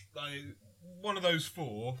 Like, one of those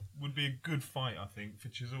 4 would be a good fight, I think, for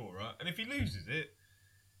Chisora. And if he loses it,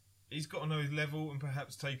 he's got to know his level and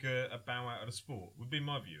perhaps take a bow out of the sport, would be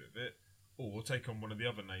my view of it. Or take on one of the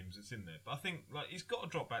other names that's in there. But I think he's got to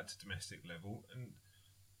drop back to domestic level, and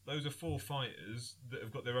those are 4 fighters that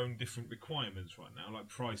have got their own different requirements right now. Like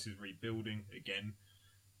Price is rebuilding again.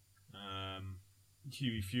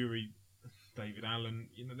 Hughie Fury, David Allen,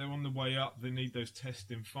 they're on the way up. They need those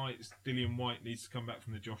testing fights. Dillian White needs to come back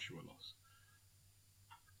from the Joshua loss.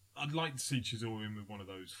 I'd like to see Chisora in with one of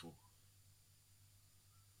those 4.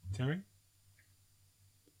 Terry?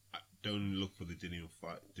 Don't look for the Dillian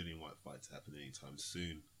White fight to happen anytime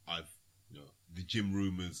soon. The gym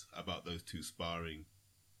rumours about those 2 sparring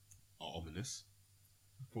are ominous.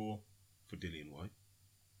 For Dillian White.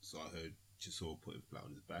 So I heard Chisora put him flat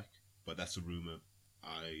on his back, but that's a rumour.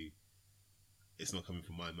 It's not coming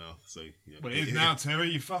from my mouth, so Well, it is now, Terry.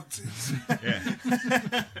 You fucked it.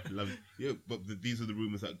 Yeah, love it. Yeah, but these are the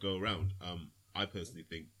rumours that go around. I personally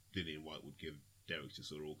think Dillian White would give Derek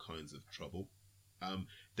Chisora all kinds of trouble.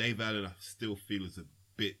 Dave Allen, I still feel, is a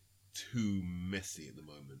bit too messy at the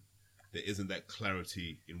moment. There isn't that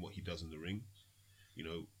clarity in what he does in the ring.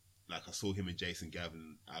 Like I saw him and Jason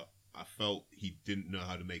Gavin. I felt he didn't know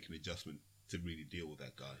how to make an adjustment to really deal with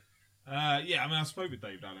that guy. I spoke with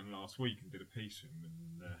David Allen last week and did a piece with him,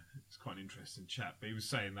 and it's quite an interesting chat. But he was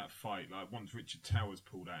saying that fight, once Richard Towers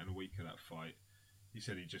pulled out in a week of that fight, he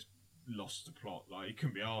said he just lost the plot. He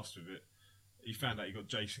couldn't be arsed with it. He found out he got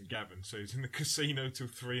Jason Gavin, so he's in the casino till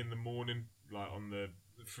 3 in the morning,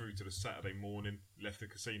 through to the Saturday morning. Left the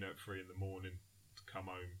casino at 3 in the morning to come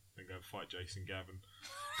home and go and fight Jason Gavin.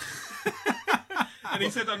 And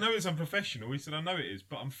he said, I know it's unprofessional. He said, I know it is,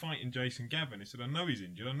 but I'm fighting Jason Gavin. He said, I know he's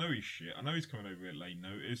injured. I know he's shit. I know he's coming over at late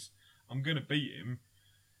notice. I'm going to beat him.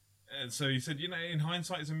 And so he said, in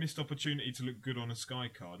hindsight, it's a missed opportunity to look good on a Sky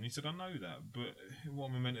card. And he said, I know that, but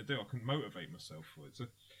what am I meant to do? I couldn't motivate myself for it. So,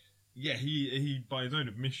 yeah, he by his own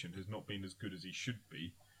admission, has not been as good as he should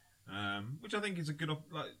be. Which I think is a good...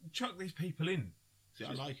 chuck these people in. See,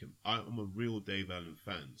 I like him. I'm a real Dave Allen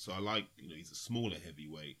fan. So I like, he's a smaller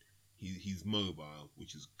heavyweight. He's mobile,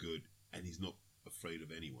 which is good. And he's not afraid of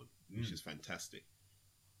anyone, which is fantastic.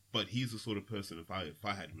 But he's the sort of person, if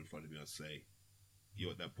I had him in front of me, I'd say,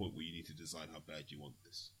 you're at that point where you need to decide how bad you want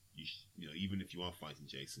this. You know, even if you are fighting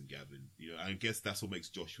Jason Gavin, you know, I guess that's what makes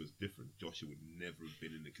Joshua's different. Joshua would never have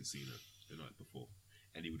been in the casino the night before,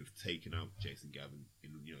 and he would have taken out Jason Gavin.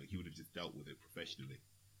 You know, he would have just dealt with it professionally,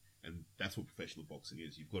 and that's what professional boxing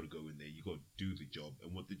is. You've got to go in there, you've got to do the job,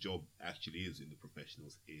 and what the job actually is in the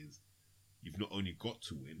professionals is you've not only got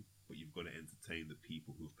to win, but you've got to entertain the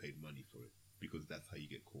people who have paid money for it, because that's how you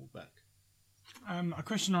get called back. A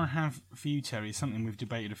question I have for you, Terry, is something we've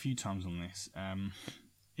debated a few times on this.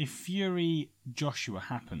 If Fury Joshua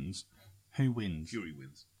happens, who wins? Fury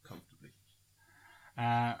wins comfortably.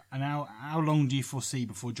 And how long do you foresee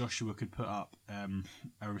before Joshua could put up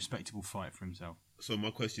a respectable fight for himself? So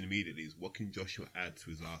my question immediately is, what can Joshua add to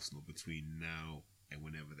his arsenal between now and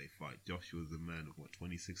whenever they fight? Joshua's a man of, what,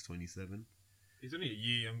 26, 27? He's only a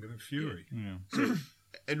year younger than Fury. Yeah. So,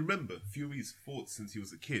 and remember, Fury's fought since he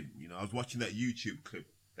was a kid. You know, I was watching that YouTube clip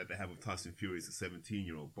that they have of Tyson Fury as a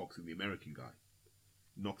 17-year-old boxing the American guy.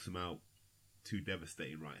 Knocks him out, 2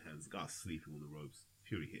 devastating right hands. The guy's sleeping on the ropes.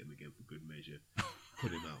 Fury hit him again for good measure.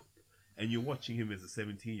 Put him out. And you're watching him as a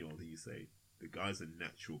 17-year-old and you say, the guy's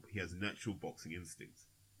he has natural boxing instincts.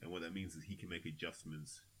 And what that means is he can make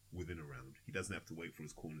adjustments within a round. He doesn't have to wait for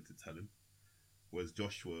his corner to tell him. Whereas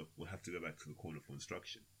Joshua will have to go back to the corner for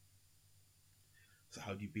instruction. So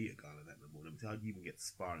how do you beat a guy like that, number one? How do you even get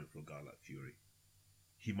sparring for a guy like Fury?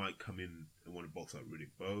 He might come in and want to box like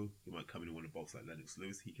Riddick Bowe. He might come in and want to box like Lennox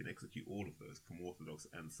Lewis. He can execute all of those from orthodox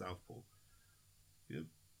and southpaw. You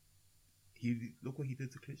know, look what he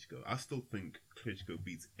did to Klitschko. I still think Klitschko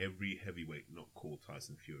beats every heavyweight not called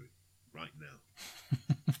Tyson Fury right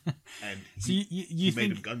now. And So he you made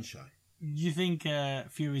think him gun shy. you think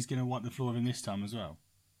Fury's going to wipe the floor of him this time as well?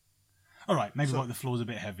 All right, maybe wipe the floor's a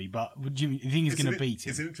bit heavy, but would you think he's going to beat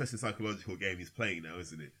him? It's an interesting psychological game he's playing now,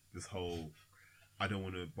 isn't it? This whole, I don't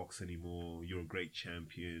want to box anymore. You're a great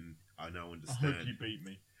champion. I now I understand. hope you beat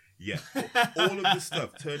me. Yeah, all of this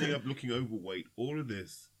stuff, turning up, looking overweight, all of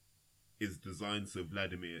this is designed so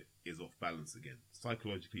Vladimir is off balance again.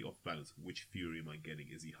 Psychologically off balance. Which Fury am I getting?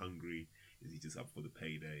 Is he hungry? Is he just up for the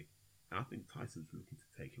payday? And I think Tyson's looking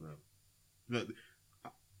to take him out. Look,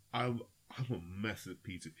 I'm a massive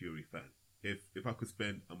Peter Fury fan. If I could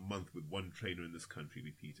spend a month with one trainer in this country,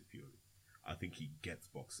 it'd be Peter Fury. I think he gets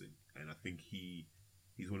boxing, and I think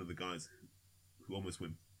he's one of the guys who almost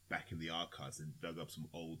went back in the archives and dug up some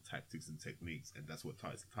old tactics and techniques, and that's what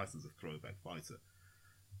Tyson's a throwback fighter.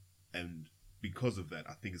 And because of that,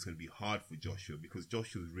 I think it's going to be hard for Joshua, because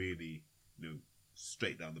Joshua's really,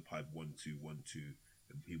 straight down the pipe, 1-2, 1-2,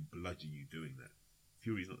 and he'll bludgeon you doing that.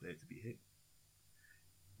 Fury's not there to be hit.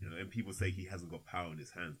 And people say he hasn't got power in his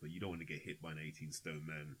hands, but you don't want to get hit by an 18-stone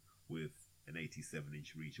man with an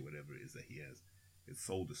 87-inch reach or whatever it is that he has. It's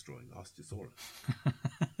soul-destroying. Ask Chisora.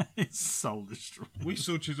 It's soul destroying. We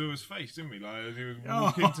saw Chisora's face, didn't we? Like, as he was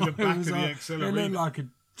walking to the back of the Excel It Arena. looked like a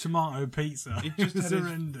tomato pizza. He just was had his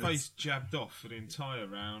horrendous. face jabbed off for the entire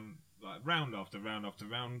round, like round after round after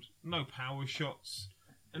round. No power shots,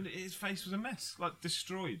 and his face was a mess, like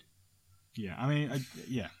destroyed. Yeah, I mean,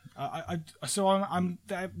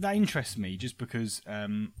 that interests me just because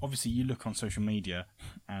obviously you look on social media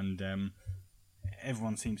and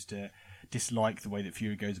everyone seems to dislike the way that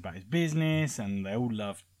Fury goes about his business, and they all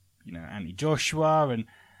love, Anthony Joshua, and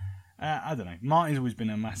I don't know. Martin's always been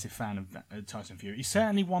a massive fan of Tyson Fury. He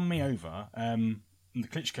certainly won me over in the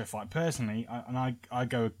Klitschko fight personally, and I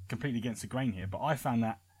go completely against the grain here, but I found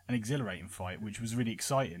that an exhilarating fight, which was really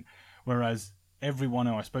exciting, whereas everyone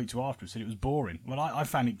who I spoke to afterwards said it was boring. Well, I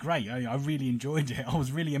found it great. I really enjoyed it. I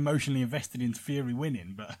was really emotionally invested in Fury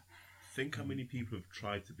winning. But think how many people have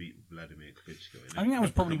tried to beat Vladimir Klitschko. And I think that was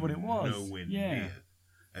probably what it was. Nowhere near.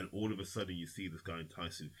 And all of a sudden you see this guy in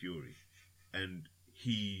Tyson Fury, and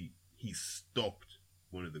he stopped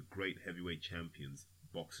one of the great heavyweight champions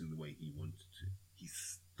boxing the way he wanted to. He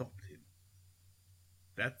stopped him.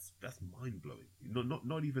 That's mind blowing.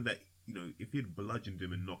 Not even that. If he had bludgeoned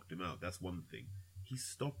him and knocked him out, that's one thing. He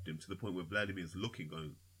stopped him to the point where Vladimir's looking,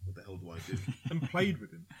 going, "What the hell do I do?" And played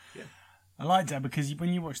with him. Yeah. I like that because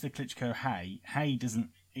when you watch the Klitschko Hay doesn't.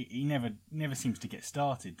 He never seems to get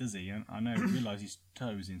started, does he? I know. I realise his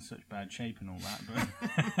toe is in such bad shape and all that,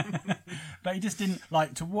 but but he just didn't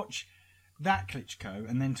like to watch that Klitschko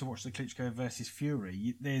and then to watch the Klitschko versus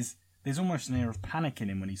Fury. There's almost an air of panic in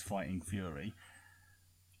him when he's fighting Fury.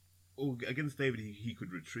 Well, against David, he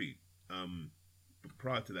could retreat. But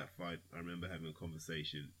prior to that fight, I remember having a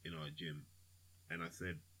conversation in our gym, and I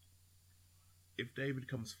said, if David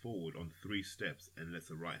comes forward on 3 steps and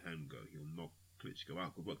lets a right hand go, he'll knock Klitschko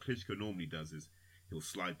out. But what Klitschko normally does is he'll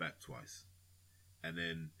slide back twice, and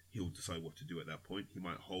then he'll decide what to do at that point. He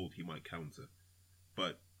might hold, he might counter.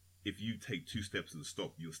 But if you take 2 steps and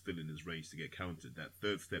stop, you're still in his range to get countered. That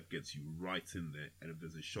 3rd step gets you right in there, and if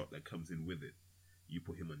there's a shot that comes in with it, you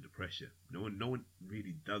put him under pressure. No one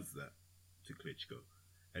really does that to Klitschko.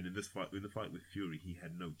 And in the fight with Fury, he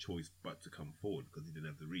had no choice but to come forward because he didn't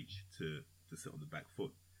have the reach to sit on the back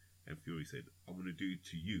foot. And Fury said, "I'm going to do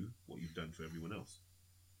to you what you've done to everyone else."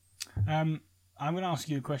 I'm going to ask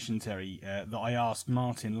you a question, Terry, that I asked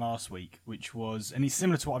Martin last week, which was, and it's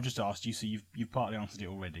similar to what I've just asked you, so you've partly answered it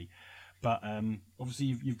already. But obviously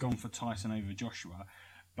you've gone for Tyson over Joshua.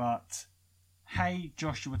 But hey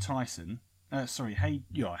Joshua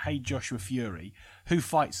Fury, who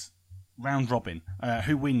fights round robin?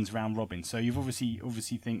 Who wins round robin? So you've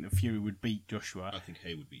obviously think that Fury would beat Joshua. I think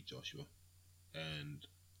Hay would beat Joshua, and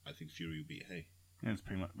I think Fury would beat Hay. Yeah,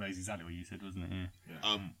 that's exactly what you said, wasn't it?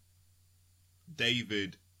 Yeah.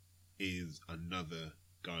 David is another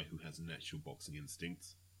guy who has natural boxing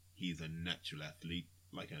instincts. He's a natural athlete,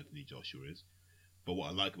 like Anthony Joshua is. But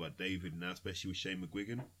what I like about David now, especially with Shane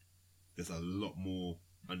McGuigan, there's a lot more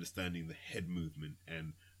understanding the head movement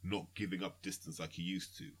and not giving up distance like he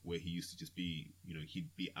used to, where he used to just be,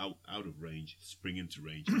 he'd be out of range, spring into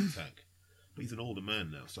range and attack. But he's an older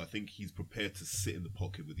man now, so I think he's prepared to sit in the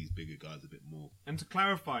pocket with these bigger guys a bit more. And to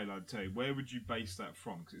clarify, I'd say, where would you base that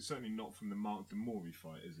from? Because it's certainly not from the Mark Demori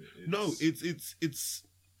fight, is it? No, it's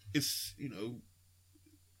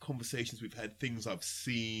conversations we've had, things I've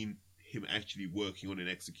seen him actually working on and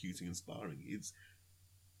executing and sparring. It's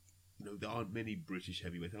there aren't many British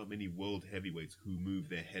heavyweights, there aren't many world heavyweights who move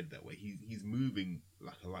their head that way. He's moving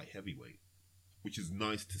like a light heavyweight, which is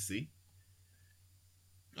nice to see.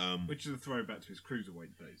 Which is a throwback to his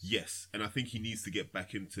cruiserweight days. Yes, and I think he needs to get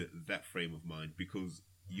back into that frame of mind because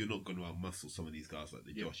you're not going to outmuscle some of these guys like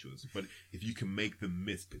the Joshuas. But if you can make them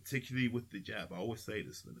miss, particularly with the jab, I always say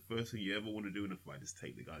this, the first thing you ever want to do in a fight is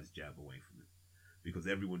take the guy's jab away from him, because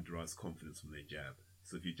everyone derives confidence from their jab.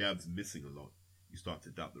 So if your jab's missing a lot, you start to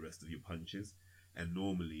doubt the rest of your punches, and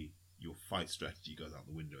normally your fight strategy goes out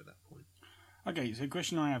the window at that point. Okay, so the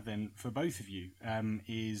question I have then for both of you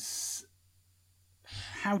is,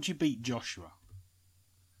 how do you beat Joshua?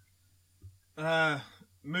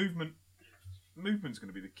 Movement's going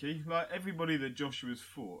to be the key. Like everybody that Joshua's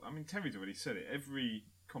fought, I mean, Terry's already said it. Every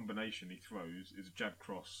combination he throws is a jab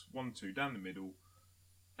cross, 1-2 down the middle,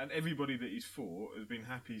 and everybody that he's fought has been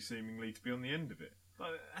happy seemingly to be on the end of it.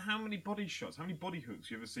 Like, how many body shots, how many body hooks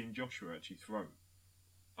you ever seen Joshua actually throw?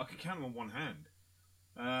 I could count them on one hand.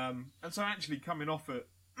 And so actually coming off at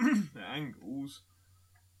angles,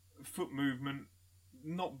 foot movement,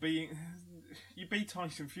 you beat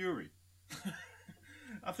Tyson Fury.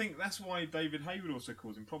 I think that's why David Hay would also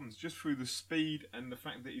cause him problems, just through the speed and the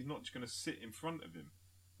fact that he's not just going to sit in front of him.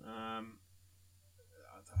 I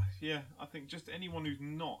think just anyone who's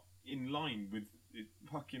not in line with his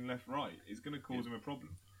fucking left-right is going to cause him a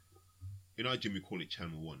problem. In our gym, we call it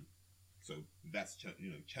Channel 1. So that's,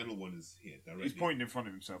 Channel 1 is here directly. He's pointing in front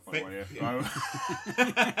of himself, by the way.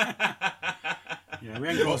 Yeah, we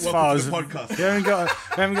haven't got as far as the podcast. We haven't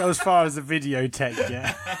got as far as the video tech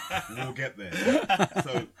yet. We'll get there.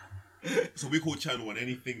 So we call Channel 1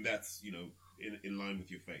 anything that's in line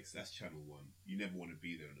with your face. That's Channel 1. You never want to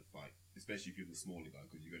be there in a fight, especially if you're the smaller guy,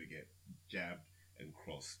 because you're going to get jabbed and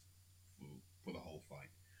crossed for the whole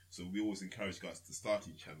fight. So we always encourage guys to start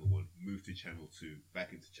in Channel 1, move to Channel 2,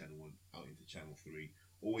 back into Channel 1, out into Channel 3.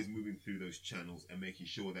 Always moving through those channels and making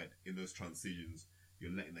sure that in those transitions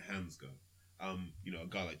you're letting the hands go. A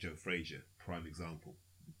guy like Joe Frazier, prime example,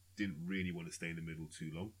 didn't really want to stay in the middle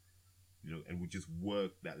too long, and would just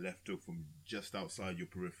work that left hook from just outside your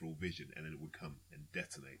peripheral vision, and then it would come and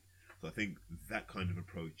detonate. So I think that kind of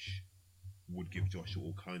approach would give Joshua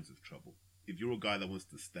all kinds of trouble. If you're a guy that wants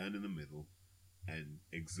to stand in the middle and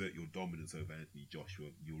exert your dominance over Anthony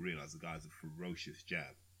Joshua, you'll realize the guy has a ferocious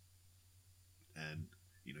jab. And,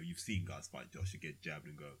 you've seen guys fight Joshua get jabbed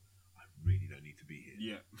and go, I really don't need to be here.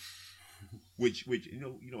 Yeah. Which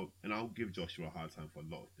and I'll give Joshua a hard time for a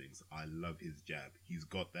lot of things. I love his jab. He's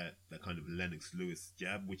got that kind of Lennox Lewis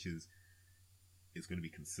jab, which is it's going to be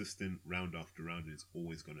consistent round after round, and it's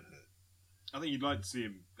always going to hurt. I think you'd like to see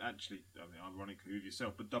him actually, ironically with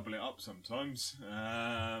yourself, but double it up sometimes.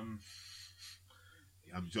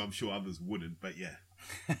 I'm sure others wouldn't, but yeah.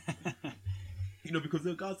 Because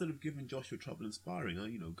there are guys that have given Joshua trouble in sparring.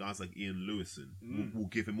 Guys like Ian Lewison will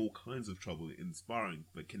give him all kinds of trouble in sparring.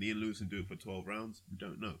 But can Ian Lewison do it for 12 rounds? We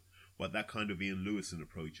don't know. But that kind of Ian Lewison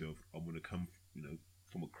approach of, I'm going to come,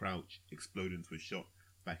 from a crouch, explode into a shot,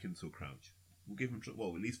 back into a crouch, We'll give him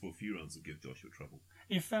well, at least for a few rounds, we'll give Joshua trouble.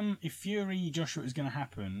 If Fury Joshua is going to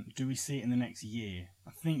happen, do we see it in the next year?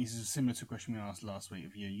 I think this is similar to a question we asked last week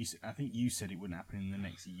of you. I think you said it wouldn't happen in the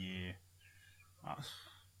next year.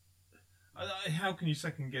 How can you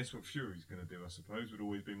second guess what Fury's going to do? I suppose would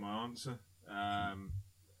always be my answer. I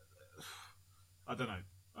don't know.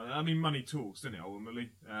 I mean, money talks, doesn't it?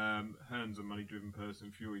 Ultimately, Hearn's a money-driven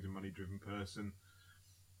person. Fury's a money-driven person.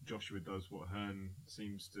 Joshua does what Hearn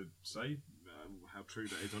seems to say. How true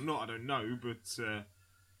that is or not, I don't know. But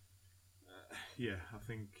yeah, I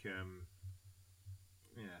think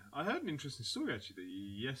I heard an interesting story actually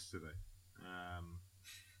yesterday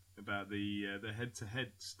about the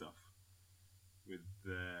head-to-head stuff with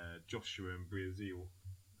Joshua and Breazeale,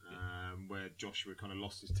 where Joshua kind of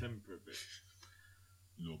lost his temper a bit.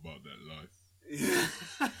 Not about that life.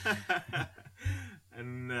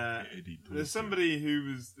 And there's somebody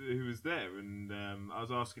who was there, and I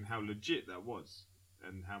was asking how legit that was,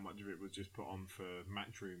 and how much of it was just put on for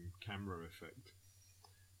Matchroom camera effect.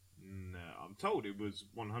 And I'm told it was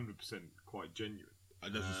 100% quite genuine.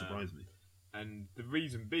 That doesn't surprise me. And the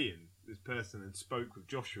reason being, this person had spoke with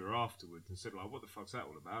Joshua afterwards and said, like, what the fuck's that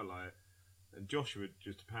all about? Like, and Joshua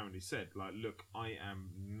just apparently said, like, look, I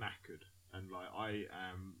am knackered, and like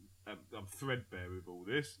I'm threadbare with all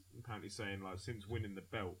this. Apparently saying, like, since winning the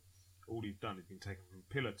belt, all he's done is been taken from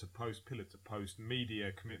pillar to post,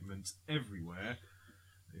 media commitments everywhere.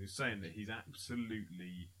 And he was saying that he's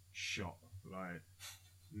absolutely shot, like,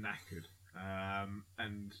 knackered.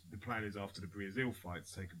 And the plan is after the Breazeale fight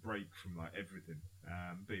to take a break from like everything.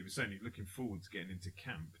 But he was saying he's looking forward to getting into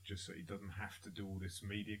camp just so he doesn't have to do all this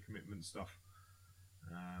media commitment stuff.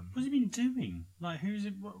 What's he been doing? Like, who's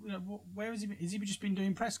it? Where has he been? Has he just been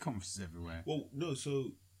doing press conferences everywhere? Well, no.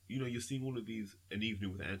 So you're seeing all of these. An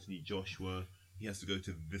evening with Anthony Joshua. He has to go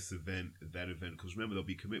to this event, that event. Because remember, there'll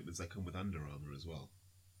be commitments that come with Under Armour as well.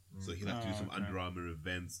 So he'll have to do some Under Armour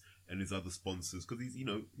events and his other sponsors, because he's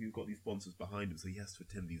got these sponsors behind him, so he has to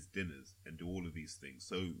attend these dinners and do all of these things.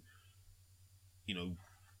 So,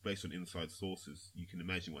 based on inside sources, you can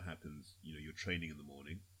imagine what happens. You're training in the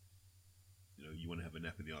morning. You want to have a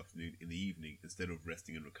nap in the afternoon. In the evening, instead of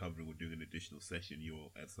resting and recovering or doing an additional session,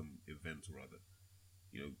 you're at some event or other.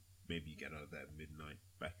 Maybe you get out of that at midnight,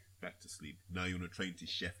 back to sleep. Now you want to train to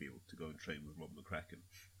Sheffield to go and train with Rob McCracken.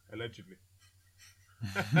 Allegedly.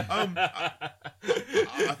 I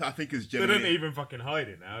think it's generally... They don't even fucking hide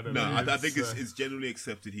it now. I think it's generally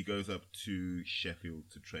accepted he goes up to Sheffield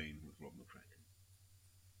to train with Rob McCracken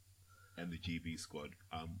and the GB squad.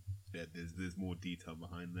 There's more detail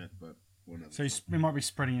behind that, but so he might be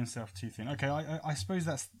spreading himself too thin. Okay, I suppose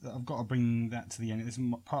I've got to bring that to the end. It's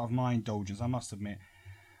part of my indulgence. I must admit,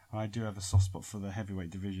 I do have a soft spot for the heavyweight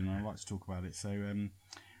division. I like to talk about it. So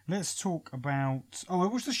let's talk about... I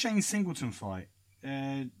watched the Shane Singleton fight.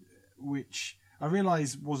 Which I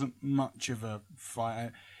realise wasn't much of a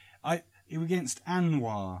fight. It was against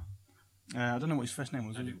Anwar. I don't know what his first name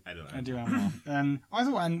was. Adu Anwar. I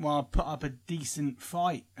thought Anwar put up a decent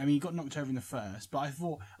fight. I mean, he got knocked over in the first, but I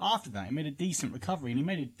thought after that he made a decent recovery and he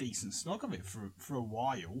made a decent slog of it for a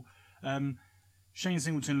while. Shane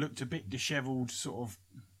Singleton looked a bit dishevelled, sort of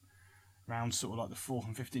round sort of like the 4th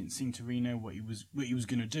and 5th, didn't seem to really know what he was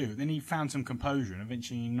going to do. Then he found some composure and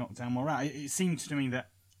eventually knocked Anwar out. It seemed to me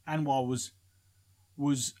that Anwar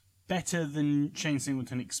was better than Shane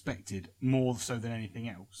Singleton expected, more so than anything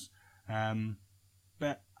else.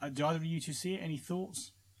 But do either of you two see it? Any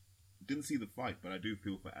thoughts? Didn't see the fight, but I do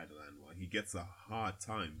feel for Adil Anwar. He gets a hard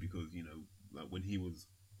time because, like when he was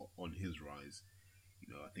on his rise,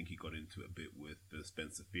 I think he got into it a bit with the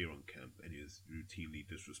Spencer Fearon camp and he was routinely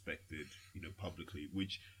disrespected, publicly,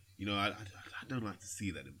 which, I don't like to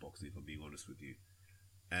see that in boxing, if I'm being honest with you.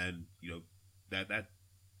 And, that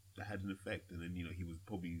had an effect. And then, he was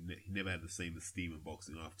he never had the same esteem in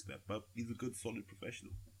boxing after that. But he's a good, solid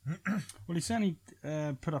professional. Well, he certainly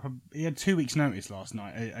he had 2 weeks' notice last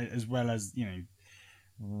night, as well as,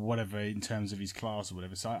 whatever in terms of his class or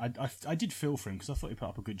whatever. So I did feel for him because I thought he put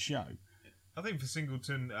up a good show. I think for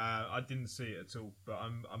Singleton, I didn't see it at all, but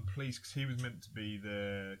I'm pleased because he was meant to be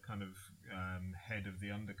the kind of head of the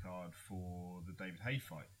undercard for the David Haye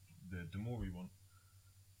fight, the Demori one,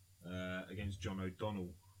 against John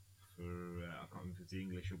O'Donnell for I can't remember if it's the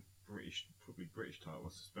English or British, probably British title, I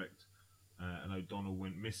suspect. And O'Donnell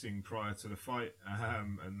went missing prior to the fight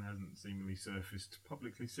and hasn't seemingly surfaced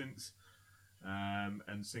publicly since.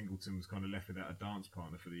 And Singleton was kind of left without a dance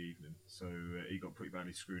partner for the evening, so he got pretty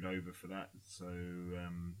badly screwed over for that. So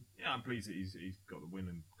I'm pleased that he's got the win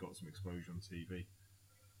and got some exposure on TV.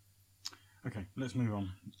 Okay, let's move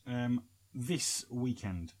on. This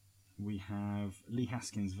weekend we have Lee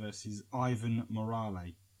Haskins versus Ivan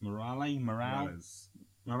Morales. Morales.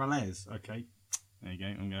 Okay, there you go.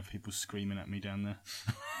 I'm gonna have people screaming at me down there.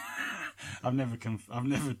 I've never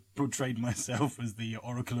portrayed myself as the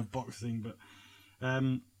oracle of boxing, but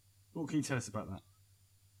what can you tell us about that?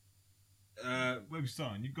 Where we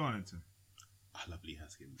starting? You've gone into. I love Lee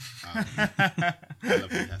Haskins. I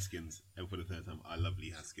love Lee Haskins, and for the third time, I love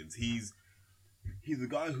Lee Haskins. He's the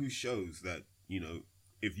guy who shows that, you know,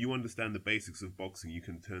 if you understand the basics of boxing, you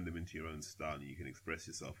can turn them into your own style and you can express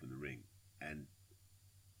yourself in the ring. And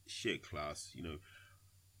shit class, you know.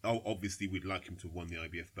 Obviously, we'd like him to have won the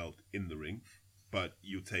IBF belt in the ring, but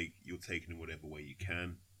you'll take it in whatever way you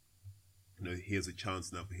can. You know, here's a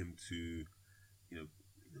chance now for him to, you know,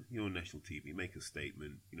 you're on national TV, make a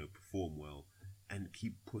statement, you know, perform well, and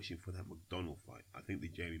keep pushing for that McDonnell fight. I think the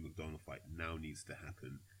Jamie McDonnell fight now needs to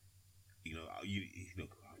happen. You know,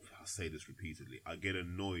 I'll say this repeatedly. I get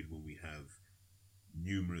annoyed when we have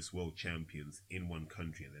numerous world champions in one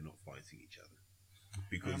country and they're not fighting each other.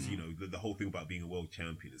 Because, you know, the whole thing about being a world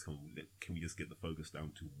champion is, can we just get the focus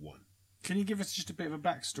down to one? Can you give us just a bit of a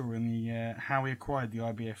backstory on the how he acquired the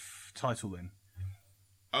IBF title then?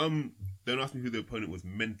 Don't ask me who the opponent was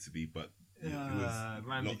meant to be, but it was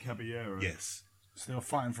Randy Caballero. Yes. So they were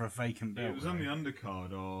fighting for a vacant belt. It was on the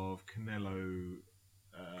undercard of Canelo.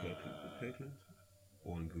 Kirkland?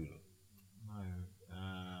 Or Angulo? No.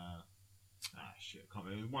 Shit, I can't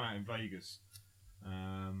remember. It was one out in Vegas.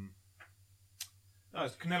 No,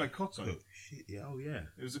 it's Canelo Cotto. Oh, shit, yeah, oh yeah.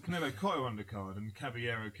 It was a Canelo Cotto undercard, and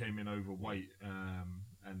Caballero came in overweight,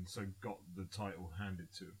 and so got the title handed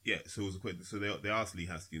to him. Yeah, so it was so they asked Lee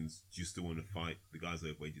Haskins, do you still want to fight? The guys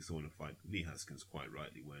overweight, do you still want to fight? Lee Haskins quite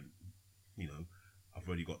rightly went, you know, I've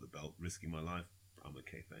already got the belt, risking my life, I'm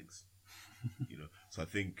okay, thanks. You know, so I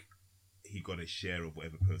think he got a share of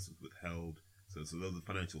whatever person was withheld. So there was a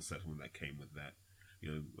financial settlement that came with that.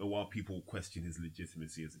 You know, while people question his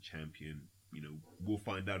legitimacy as a champion, you know, we'll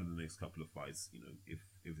find out in the next couple of fights, you know, if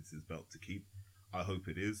it's his belt to keep. I hope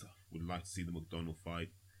it is. Would like to see the McDonnell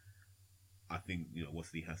fight. I think, you know,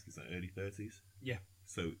 what's Lee Haskins, like early 30s? Yeah.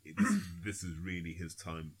 So this is really his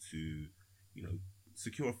time to, you know,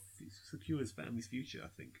 secure his family's future, I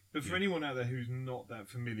think. But for anyone out there who's not that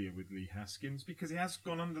familiar with Lee Haskins, because he has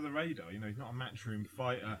gone under the radar, you know, he's not a matchroom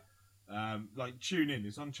fighter. Like, tune in.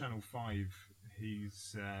 It's on Channel 5.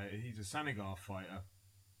 He's a Senegal fighter.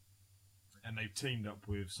 And they've teamed up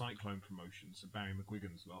with Cyclone Promotions, so Barry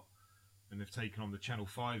McGuigan's lot, and they've taken on the Channel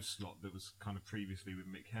 5 slot that was kind of previously with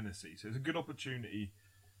Mick Hennessy. So it's a good opportunity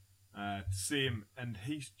to see him, and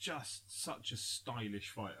he's just such a stylish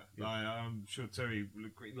fighter. Yeah. Like, I'm sure Terry will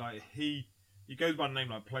agree. Like, he goes by a name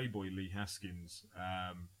like Playboy Lee Haskins,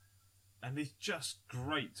 and he's just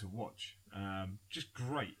great to watch. Just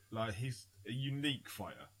great. Like, he's a unique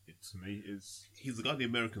fighter. To me, he's the guy the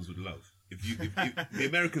Americans would love. If the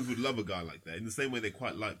Americans would love a guy like that, in the same way they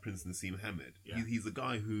quite like Prince Nassim Hamed. Yeah. He's a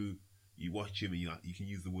guy who you watch him and you can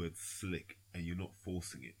use the word slick and you're not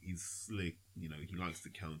forcing it. He's slick, you know. He likes to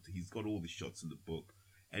counter. He's got all the shots in the book,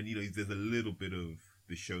 and you know there's a little bit of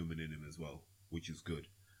the showman in him as well, which is good.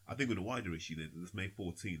 I think with a wider issue, this May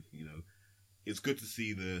 14th, you know, it's good to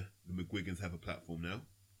see the McGuigans have a platform now.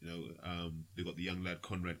 You know, they've got the young lad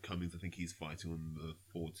Conrad Cummings. I think he's fighting on the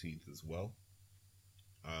 14th as well.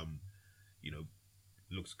 You know,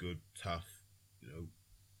 looks good, tough. You know,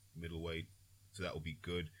 middleweight, so that will be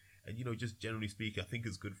good. And you know, just generally speaking, I think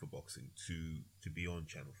it's good for boxing to be on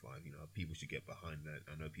Channel 5. You know, people should get behind that.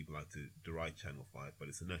 I know people like to deride Channel 5, but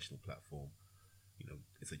it's a national platform. You know,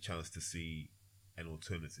 it's a chance to see an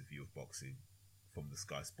alternative view of boxing from the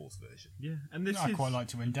Sky Sports version. Yeah, and this I quite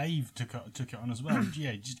liked it when Dave took it on as well.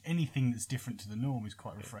 Yeah, just anything that's different to the norm is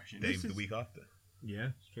quite refreshing. Dave the week after.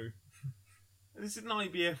 Yeah, it's true. This is an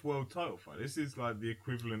IBF world title fight. This is like the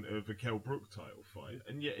equivalent of a Kell Brook title fight,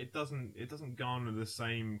 and yet it doesn't garner the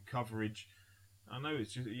same coverage. I know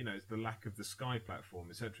it's just, you know, it's the lack of the Sky platform,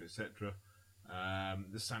 etc., etc.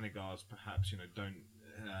 The Senegals perhaps, you know, don't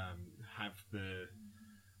have the,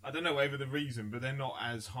 I don't know whatever the reason, but they're not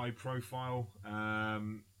as high profile.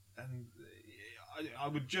 And I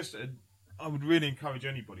would really encourage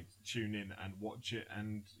anybody to tune in and watch it.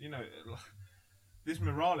 And you know, this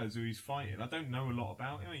Morales who he's fighting, I don't know a lot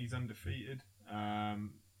about him. He's undefeated.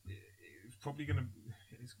 It's probably gonna.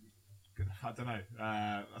 I don't know.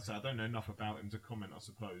 I don't know enough about him to comment, I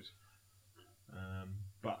suppose.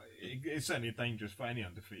 But it's certainly a dangerous fight. Any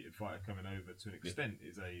undefeated fighter coming over to an extent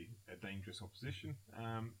is a dangerous opposition,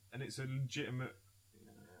 and it's a legitimate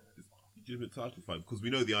title fight, because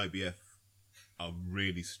we know the IBF are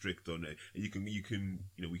really strict on it. And we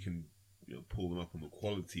can pull them up on the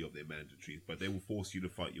quality of their mandatories, but they will force you to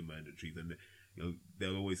fight your mandatories, and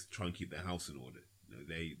they'll always try and keep their house in order.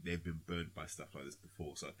 They've been burned by stuff like this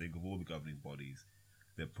before, so I think of all the governing bodies,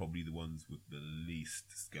 they're probably the ones with the least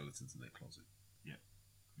skeletons in their closet. Yeah,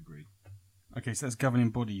 agreed. Okay, so that's governing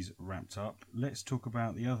bodies wrapped up. Let's talk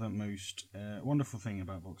about the other most wonderful thing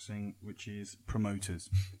about boxing, which is promoters.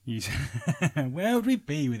 Where would we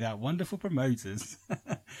be without wonderful promoters?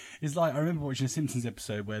 It's like, I remember watching a Simpsons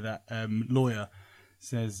episode where that lawyer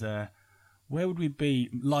says, where would we be,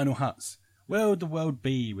 Lionel Hutz, where would the world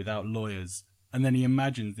be without lawyers? And then he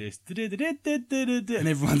imagines this, and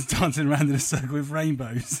everyone's dancing around in a circle with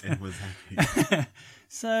rainbows. Everyone's happy.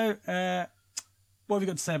 So, what have you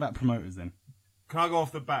got to say about promoters then? Can I go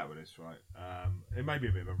off the bat with this, right? It may be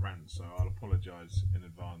a bit of a rant, so I'll apologise in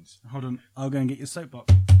advance. Hold on, I'll go and get your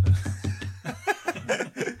soapbox.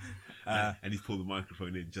 And he's pulled the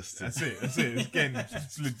microphone in just to... That's it. Again,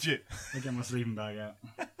 it's legit. I'll get my sleeping bag out.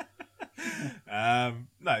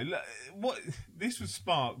 This was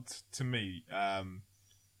sparked to me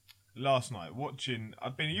last night watching.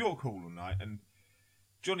 I'd been at York Hall all night, and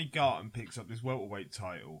Johnny Garton picks up this welterweight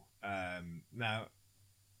title. Now,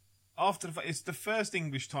 after it's the first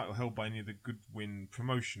English title held by any of the Goodwin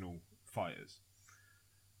promotional fighters.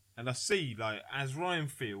 And I see, as Ryan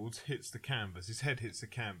Fields hits the canvas, his head hits the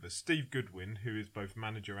canvas, Steve Goodwin, who is both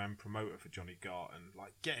manager and promoter for Johnny Garton,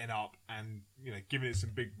 getting up and, giving it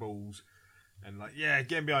some big balls and,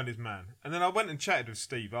 getting behind his man. And then I went and chatted with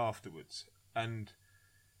Steve afterwards. And,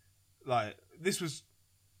 this was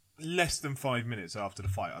less than 5 minutes after the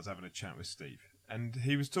fight I was having a chat with Steve. And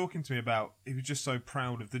he was talking to me about, he was just so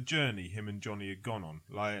proud of the journey him and Johnny had gone on.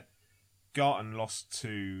 Garton lost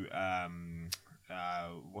to...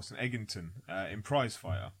 Eggington in Prize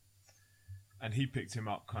Fighter, and he picked him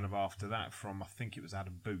up kind of after that from, I think it was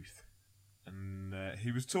Adam Booth, and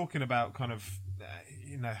he was talking about kind of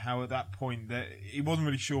how at that point that he wasn't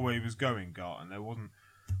really sure where he was going, Garton. There wasn't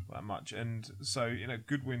that much, and so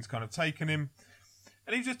Goodwin's kind of taken him,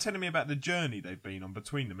 and he was just telling me about the journey they've been on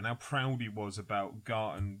between them and how proud he was about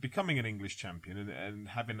Garton becoming an English champion and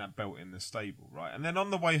having that belt in the stable, right? And then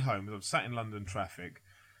on the way home, as I'm sat in London traffic,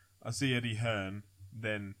 I see Eddie Hearn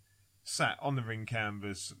then sat on the ring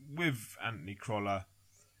canvas with Anthony Crolla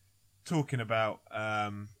talking about...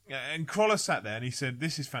 and Crolla sat there and he said,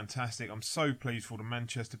 this is fantastic. I'm so pleased for the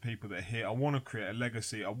Manchester people that are here. I want to create a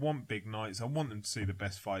legacy. I want big nights. I want them to see the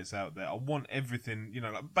best fights out there. I want everything...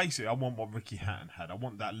 basically, I want what Ricky Hatton had. I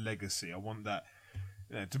want that legacy. I want that...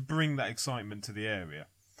 to bring that excitement to the area.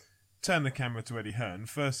 Turn the camera to Eddie Hearn.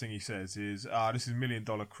 First thing he says is, this is $1 million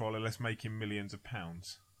Crolla. Let's make him millions of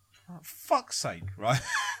pounds. Fuck's sake, right?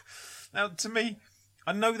 Now, to me,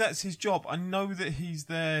 I know that's his job. I know that he's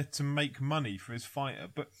there to make money for his fighter.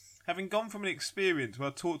 But having gone from an experience where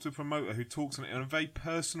I talked to a promoter who talks on a very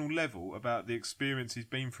personal level about the experience he's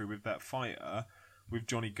been through with that fighter, with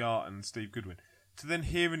Johnny Garton and Steve Goodwin, to then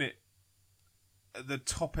hearing it at the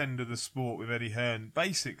top end of the sport with Eddie Hearn,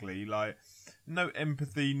 basically, no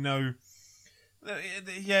empathy, no...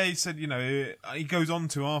 Yeah, he said, he goes on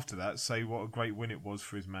to after that say what a great win it was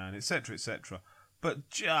for his man, etc., etc. But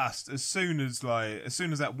just as soon as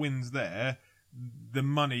that win's there, the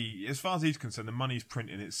money, as far as he's concerned, the money's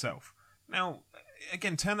printing itself. Now,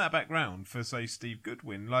 again, turn that back round for, say, Steve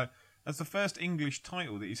Goodwin. As the first English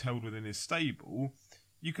title that he's held within his stable,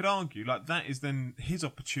 you could argue that is then his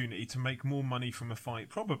opportunity to make more money from a fight,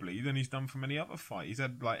 probably, than he's done from any other fight. He's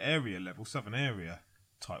had area level, Southern Area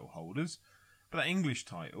title holders. But that English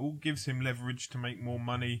title gives him leverage to make more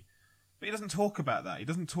money. But he doesn't talk about that. He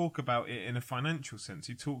doesn't talk about it in a financial sense.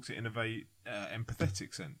 He talks it in a very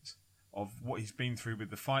empathetic sense of what he's been through with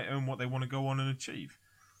the fighter and what they want to go on and achieve.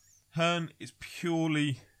 Hearn is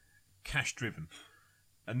purely cash driven.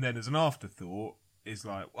 And then as an afterthought, is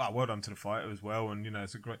wow, well done to the fighter as well. And,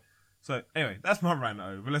 it's a great... So, anyway, that's my rant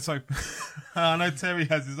over. Let's hope... I know Terry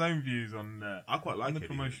has his own views on, I quite like on the Eddie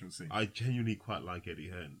promotional scene. I genuinely quite like Eddie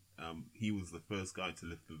Hearn. He was the first guy to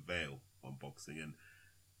lift the veil on boxing, and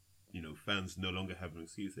fans no longer have an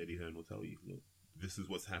excuse. Eddie Hearn will tell you, look, this is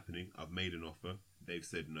what's happening. I've made an offer. They've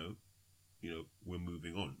said no. We're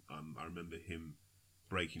moving on. I remember him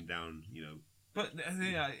breaking down. But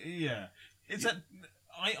yeah, it's that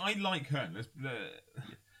I like Hearn.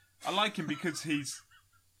 I like him because he's.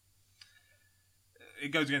 It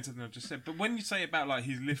goes against something I've just said. But when you say about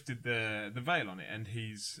he's lifted the veil on it, and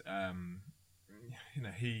he's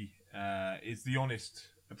he is the honest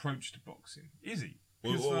approach to boxing, is he?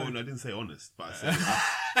 Well, I didn't say honest, but I said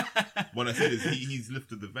what I said is he's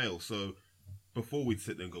lifted the veil. So before we'd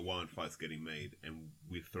sit there and go, why aren't fights getting made? And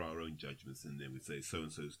we'd throw our own judgments in there. We'd say so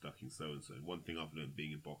and so's ducking so and so. One thing I've learned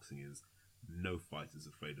being in boxing is no fighter's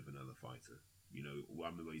afraid of another fighter. You know, I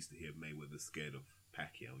remember I used to hear Mayweather scared of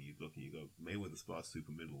Pacquiao. You look and you go, Mayweather spars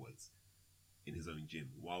super middleweights in his own gym.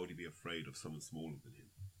 Why would he be afraid of someone smaller than him?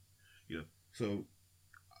 You know, so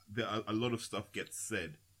there are, a lot of stuff gets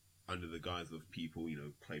said under the guise of people, you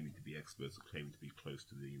know, claiming to be experts or claiming to be close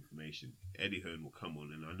to the information. Eddie Hearn will come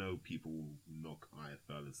on, and I know people will knock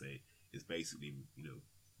IFL and say it's basically, you know,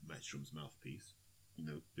 Matchroom's mouthpiece. You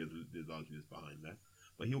know, there's arguments behind that,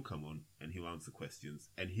 but he'll come on and he'll answer questions,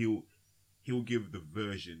 and he'll give the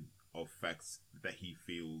version of facts that he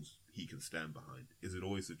feels he can stand behind. Is it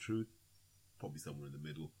always the truth? Probably somewhere in the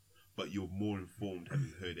middle, but you're more informed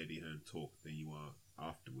having heard Eddie Hearn talk than you are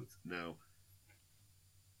afterwards. Now,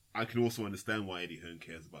 I can also understand why Eddie Hearn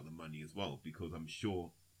cares about the money as well, because I'm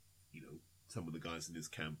sure, you know, some of the guys in his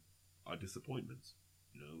camp are disappointments.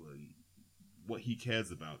 You know, what he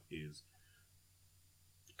cares about is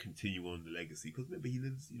continue on the legacy, because remember, he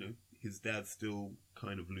lives, you know, his dad still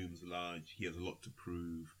kind of looms large. He has a lot to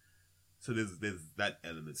prove. So there's that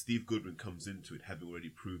element. Steve Goodwin comes into it having already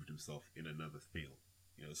proved himself in another field.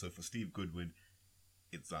 You know, so for Steve Goodwin,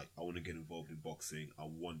 it's like, I want to get involved in boxing. I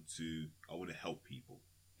want to help people.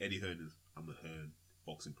 Eddie Hearn is, I'm a Hearn,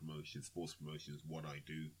 boxing promotion, sports promotion is what I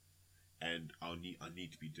do, and I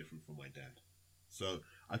need to be different from my dad. So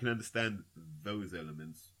I can understand those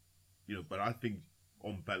elements, you know, but I think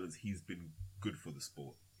on balance he's been good for the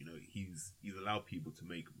sport. You know, he's allowed people to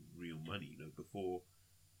make real money. You know, before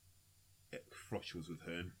Froch was with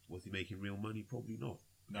Hearn, was he making real money? Probably not.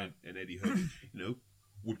 No. And Eddie Hearn, you know,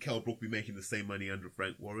 would Kell Brook be making the same money under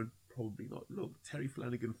Frank Warren? Probably not. Look, Terry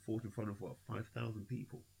Flanagan fought in front of, 5,000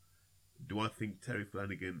 people. Do I think Terry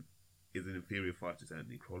Flanagan is an inferior fighter to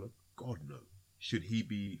Anthony Crolla? God, no. Should he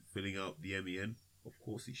be filling out the MEN? Of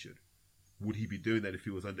course he should. Would he be doing that if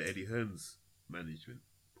he was under Eddie Hearn's management?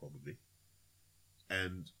 Probably.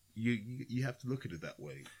 And you have to look at it that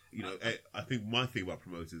way. You know, I think my thing about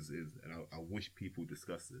promoters is, and I wish people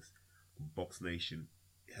discuss this, Box Nation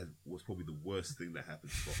was probably the worst thing that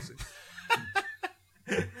happened to boxing.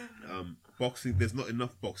 Boxing, there's not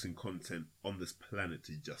enough boxing content on this planet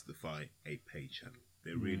to justify a paid channel.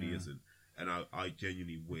 There really isn't. And I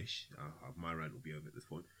genuinely wish, my rant will be over at this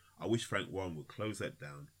point, I wish Frank Warren would close that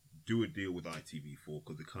down, do a deal with ITV4,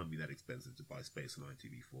 because it can't be that expensive to buy space on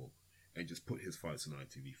ITV4, and just put his fights on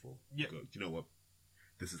ITV4. Yeah. Go, do you know what?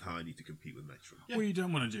 This is how I need to compete with Metro. Yeah. What you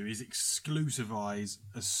don't want to do is exclusivize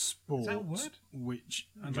a sport. Is that a word? Which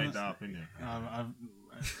I made that up, didn't you?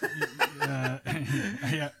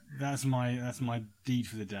 yeah, that's my deed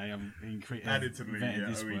for the day. I've Added to the invented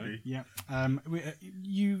this OED. word. Yeah.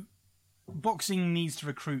 Boxing needs to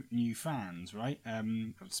recruit new fans, right? As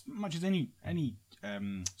much as any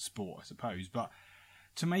sport, I suppose. But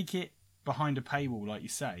to make it behind a paywall, like you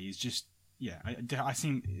say, is just I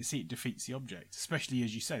see it defeats the object. Especially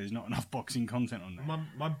as you say, there's not enough boxing content on there.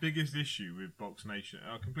 My biggest issue with Box Nation,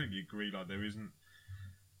 I completely agree. Like, there isn't.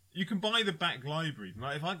 You can buy the back library.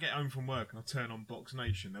 Like, if I get home from work and I turn on Box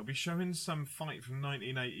Nation, they'll be showing some fight from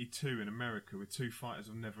 1982 in America with two fighters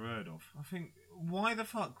I've never heard of. I think, why the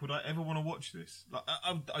fuck would I ever want to watch this? Like,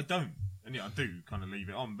 I don't, and yeah, I do kind of leave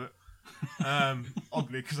it on, but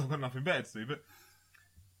oddly, because I've got nothing better to do. But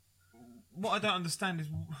what I don't understand is,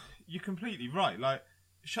 you're completely right. Like,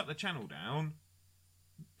 shut the channel down,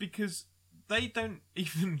 because they don't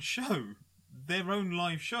even show their own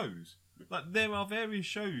live shows. Like, there are various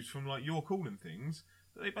shows from, like, Your Call and things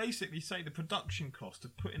that they basically say the production cost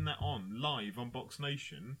of putting that on live on Box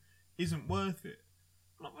Nation isn't worth it.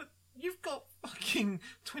 Like, but you've got fucking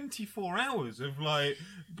 24 hours of, like,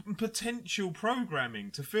 potential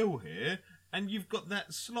programming to fill here, and you've got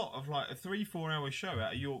that slot of, like, a 3-4 hour show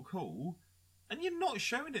out of York Hall, and you're not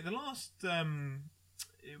showing it. The last,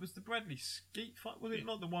 it was the Bradley Skeet fight, was it?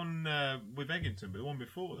 Not the one with Eggington, but the one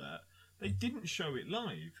before that. They didn't show it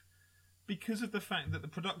live, because of the fact that the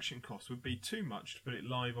production cost would be too much to put it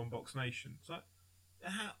live on Box Nation. So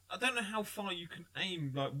I don't know how far you can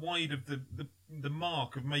aim, like, wide of the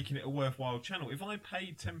mark of making it a worthwhile channel. If I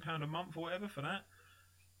paid £10 a month or whatever for that,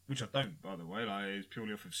 which I don't, by the way, like, it's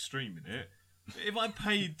purely off of streaming it. But if I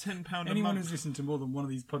paid £10 a month, Anyone who's listened to more than one of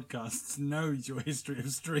these podcasts knows your history of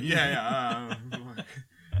streaming. Yeah.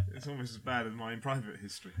 It's almost as bad as my private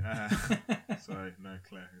history. Sorry, no,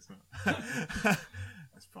 Claire, it's not.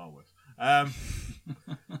 That's far worse.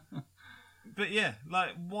 But yeah,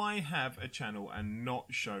 like, why have a channel and not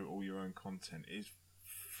show all your own content is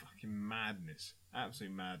fucking madness.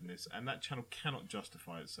 Absolute madness. And that channel cannot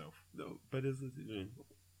justify itself. No, but as a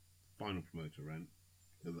final promoter rant,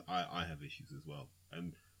 because I have issues as well.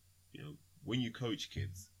 And, you know, when you coach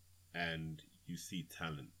kids and you see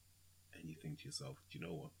talent and you think to yourself, do you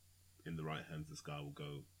know what? in the right hands, this guy will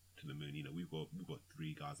go to the moon. You know, we've got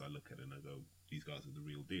 3 guys I look at and I go, these guys are the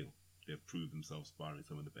real deal. They've proved themselves sparring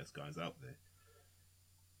some of the best guys out there.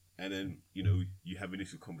 And then, you know, you have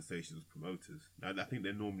initial conversations with promoters. Now, I think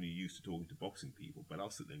they're normally used to talking to boxing people, but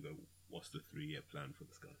I'll sit there and go, what's the 3-year plan for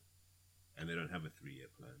this guy? And they don't have a 3-year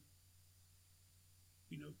plan.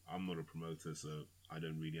 You know, I'm not a promoter, so I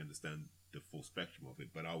don't really understand the full spectrum of it,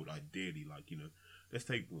 but I would ideally like, you know, let's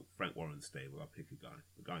take Frank Warren's stable. I'll pick a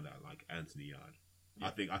guy that I like, Anthony Yard. Yeah.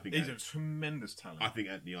 I think he's a tremendous talent. I think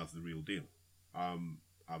Anthony Yard's the real deal.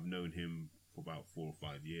 I've known him for about 4 or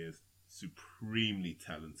 5 years. Supremely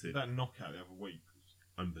talented. That knockout the other week was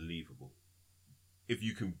unbelievable. If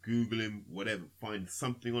you can Google him, whatever, find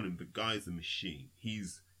something on him. The guy's a machine.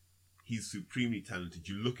 He's supremely talented.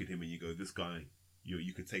 You look at him and you go, this guy,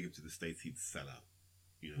 you could take him to the States, he'd sell out.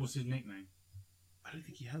 You know? What's his nickname? I don't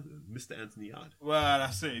think he has it. Mr. Anthony Yard. well,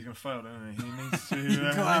 that's it. He's gonna fail, don't he? He needs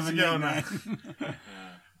to. Have a get on that. nickname.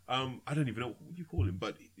 I don't even know what you call him,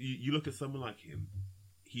 but you look at someone like him,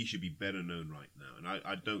 he should be better known right now. And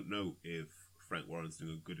I don't know if Frank Warren's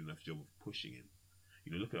doing a good enough job of pushing him.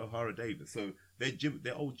 You know, look at O'Hara Davis. So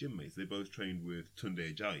they're old gym mates. They both trained with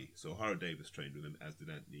Tunde Ajayi. So O'Hara Davis trained with him, as did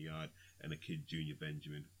Anthony Yard, and a kid, Junior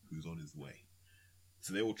Benjamin, who's on his way.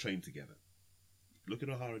 So they all trained together. Look at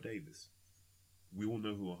O'Hara Davis. We all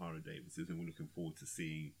know who O'Hara Davis is, and we're looking forward to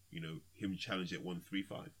seeing, you know, him challenge at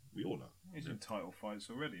 135. We all are. He's in title fights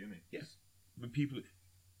already, isn't he? Yes. When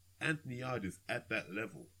Anthony Yard is at that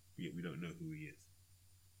level, yet we don't know who he is.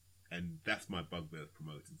 And that's my bugbear of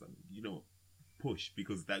promoters. I mean, you know, push,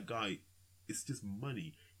 because that guy, it's just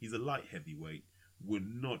money. He's a light heavyweight. We're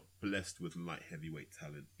not blessed with light heavyweight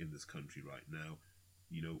talent in this country right now.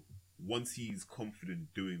 You know, once he's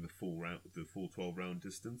confident doing the full 12-round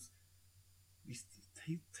distance,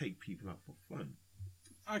 he take people out for fun.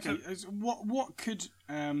 Okay, so what could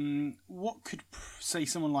say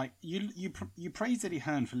someone like you praised Eddie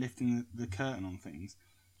Hearn for lifting the curtain on things.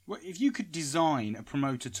 What if you could design a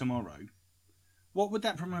promoter tomorrow? What would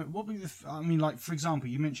that promote? What would be the? I mean, like for example,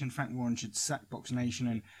 you mentioned Frank Warren should sack Box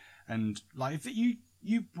Nation, and like if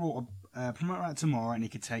you brought a promoter out tomorrow and he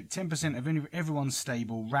could take 10% of everyone's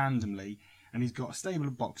stable randomly, and he's got a stable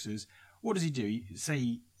of boxers. What does he do?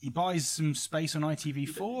 He buys some space on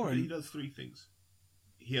ITV4, and he does 3 things.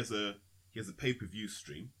 He has a pay-per-view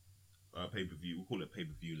stream, pay-per-view. We'll call it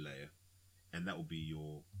pay-per-view layer, and that will be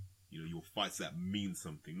your fights that mean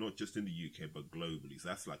something, not just in the UK but globally. So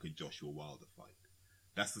that's like a Joshua Wilder fight.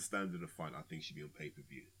 That's the standard of fight I think should be on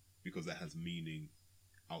pay-per-view, because that has meaning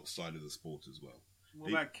outside of the sport as well.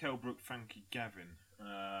 What about Kell Brook, Frankie Gavin?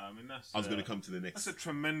 I mean, I was going to come to the next. That's a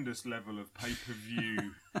tremendous level of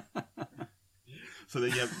pay-per-view. So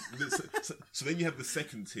then you have the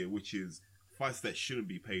second tier, which is fights that shouldn't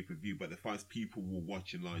be pay-per-view, but the fights people will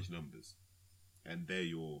watch in large numbers, and they're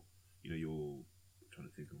your I'm trying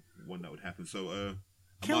to think of one that would happen. So,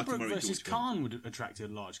 Kell Brook versus Khan would attract a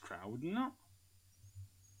large crowd, would it not?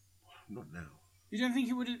 Not now. You don't think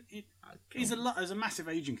it would? There's a massive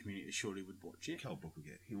Asian community that surely would watch it. Kell Brook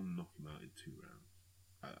he'll knock him out in 2 rounds.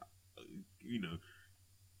 You know,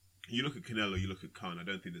 you look at Canelo, you look at Khan. I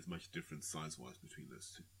don't think there's much difference size-wise between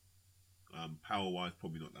those two. Power-wise,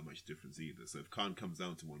 probably not that much difference either. So if Khan comes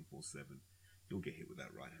down to 147, he'll get hit with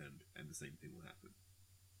that right hand, and the same thing will happen.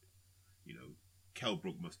 You know, Kell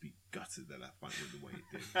Brook must be gutted that fight went the way it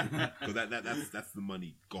did, because that's the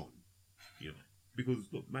money gone. You know,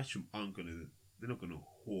 because look, Matchroom they're not gonna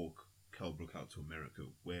hawk Kell Brook out to America,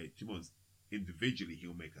 where Jimon's individually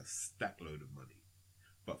he'll make a stack load of money,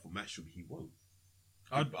 but for Matchroom he won't.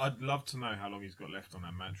 I'd love to know how long he's got left on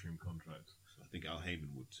that Matchroom contract. I think Al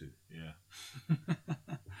Heyman would too. Yeah.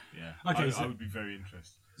 Yeah. Okay, I would be very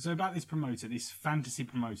interested. So about this promoter, this fantasy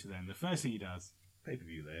promoter, then the first thing he does,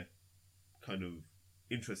 pay-per-view layer, kind of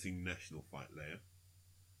interesting national fight layer.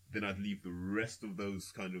 Then I'd leave the rest of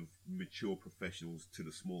those kind of mature professionals to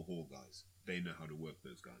the small hall guys. They know how to work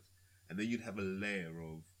those guys. And then you'd have a layer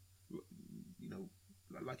of, you know,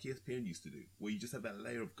 like ESPN used to do, where you just have that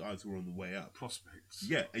layer of guys who are on the way up. Prospects.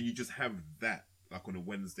 Yeah, and you just have that, like on a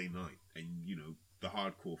Wednesday night. And, you know, the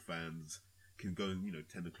hardcore fans can go,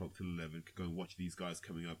 10 o'clock till 11, can go and watch these guys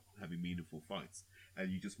coming up, having meaningful fights.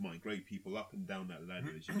 And you just migrate people up and down that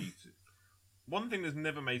ladder as you need to. One thing that's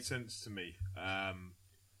never made sense to me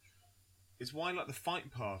is why, like, the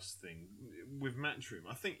Fight Pass thing with Matchroom.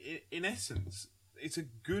 I think, in essence, it's a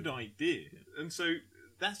good idea. And so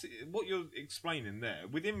that's what you're explaining there.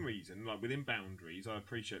 Within reason, like within boundaries, I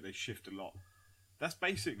appreciate they shift a lot. That's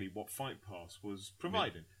basically what Fight Pass was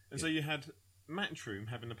providing. And so you had Matchroom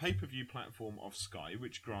having the pay-per-view platform of Sky,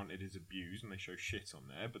 which granted is abused and they show shit on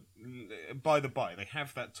there, but by the by, they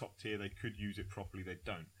have that top tier, they could use it properly, they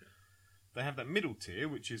don't. They have that middle tier,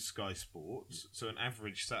 which is Sky Sports, so an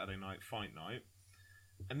average Saturday night fight night.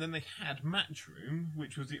 And then they had Matchroom,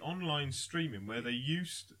 which was the online streaming where they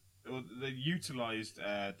utilised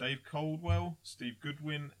Dave Coldwell, Steve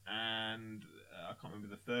Goodwin, and I can't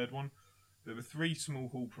remember the third one. There were 3 small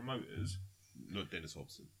hall promoters. Not Dennis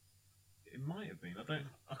Hobson. It might have been.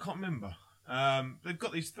 I can't remember. They've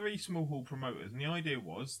got these 3 small hall promoters, and the idea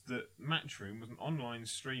was that Matchroom was an online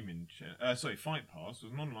streaming. Fight Pass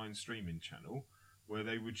was an online streaming channel where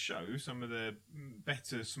they would show some of their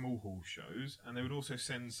better small hall shows, and they would also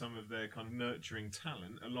send some of their kind of nurturing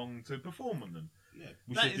talent along to perform on them. Yeah,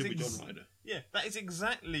 which they did with John Ryder. Yeah, that is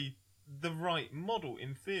exactly the right model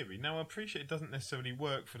in theory. Now, I appreciate it doesn't necessarily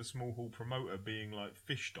work for the small hall promoter being like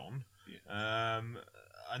fished on. Yeah.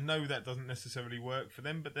 I know that doesn't necessarily work for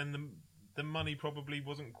them, but then the money probably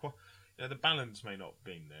wasn't quite. The balance may not have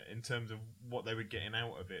been there in terms of what they were getting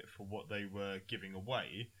out of it for what they were giving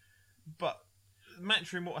away. But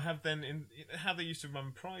Matchroom will have then in how they used to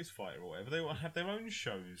run Prize Fighter or whatever. They will have their own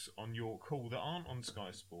shows on York Hall that aren't on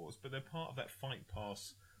Sky Sports, but they're part of that Fight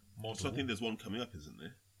Pass model. So I think there's one coming up, isn't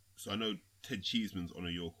there? So I know Ted Cheeseman's on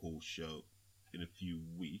a York Hall show in a few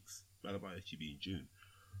weeks. That might actually be in June,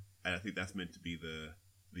 and I think that's meant to be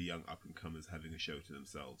the young up and comers having a show to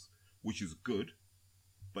themselves, which is good,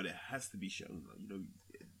 but it has to be shown.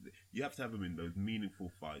 You have to have them in those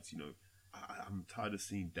meaningful fights. I'm tired of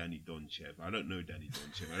seeing Danny Donchev. I don't know Danny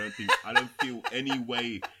Donchev. I don't feel any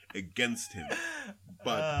way against him.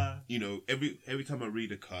 But every time I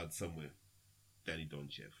read a card somewhere, Danny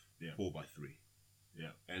Donchev, 4x3.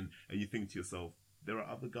 Yeah. And you think to yourself, there are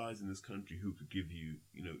other guys in this country who could give you,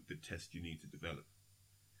 the test you need to develop.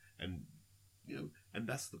 And and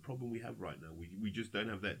that's the problem we have right now. We just don't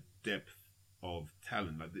have that depth of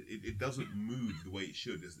talent. Like it doesn't move the way it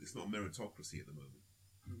should. It's not meritocracy at the moment.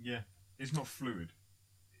 Yeah. It's not fluid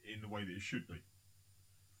in the way that it should be.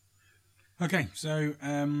 Okay, so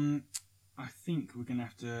I think we're going to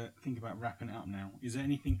have to think about wrapping it up now. Is there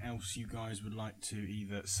anything else you guys would like to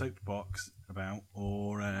either soapbox about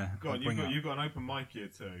or Go on, bring up? you've got an open mic here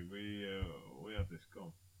too. We have this. Go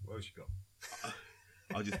on. What else you got?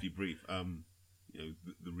 I'll just be brief.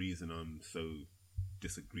 The reason I'm so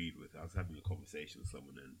disagreed with, I was having a conversation with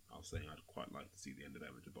someone and I was saying I'd quite like to see the end of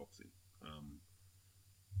amateur boxing.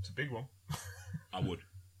 It's a big one. I would.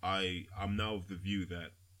 I'm now of the view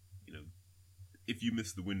that, if you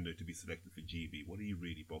miss the window to be selected for GB, what are you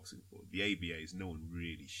really boxing for? The ABAs, no one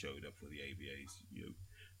really showed up for the ABAs.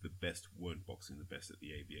 The best weren't boxing the best at the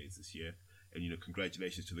ABAs this year. And,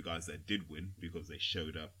 congratulations to the guys that did win because they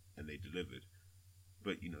showed up and they delivered.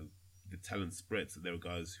 But, the talent spread. So there are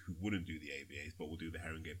guys who wouldn't do the ABAs but will do the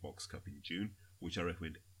Haringey Box Cup in June, which I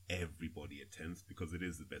recommend everybody attends because it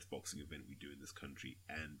is the best boxing event we do in this country.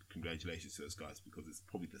 And congratulations to those guys because it's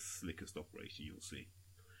probably the slickest operation you'll see.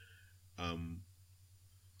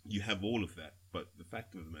 You have all of that, but the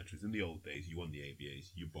fact of the matter is, in the old days, you won the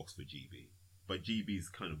ABAs, you boxed for GB. But GB is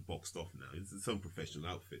kind of boxed off now. It's its own professional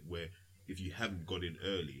outfit where if you haven't got in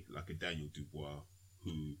early, like a Daniel Dubois,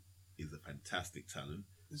 who is a fantastic talent.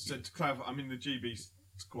 So to clarify, the GB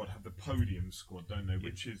squad have the podium squad, don't they?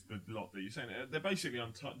 Which is the lot that you're saying. They're basically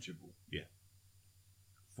untouchable. Yeah.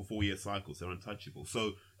 For 4-year cycles, they're untouchable.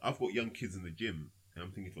 So I've got young kids in the gym, and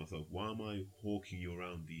I'm thinking to myself, why am I hawking you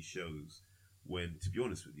around these shows when, to be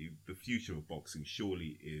honest with you, the future of boxing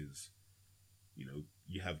surely is,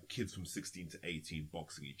 you have kids from 16 to 18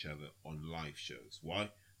 boxing each other on live shows.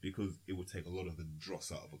 Why? Because it would take a lot of the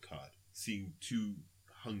dross out of a card. Seeing 2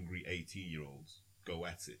 hungry 18-year-olds go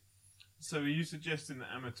at it. So are you suggesting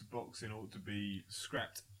that amateur boxing ought to be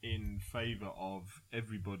scrapped in favour of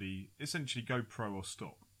everybody essentially go pro or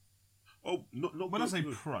stop? Oh, not when I say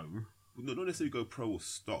pro, not necessarily go pro or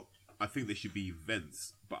stop. I think there should be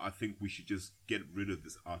events, but I think we should just get rid of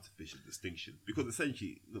this artificial distinction because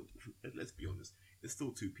essentially, look, let's be honest, there's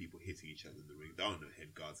still 2 people hitting each other in the ring. There are no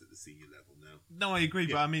head guards at the senior level now. No, I agree,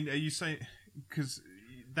 but are you saying because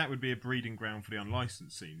that would be a breeding ground for the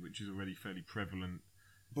unlicensed scene, which is already fairly prevalent.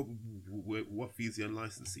 But what feeds the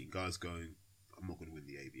unlicensed scene? Guys going, I'm not going to win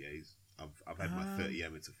the ABAs. I've had my 30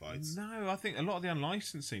 amateur fights. No, I think a lot of the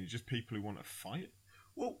unlicensed scene is just people who want to fight.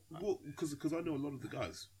 Well, because I know a lot of the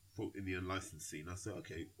guys in the unlicensed scene. I said,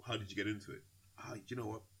 okay, how did you get into it? You know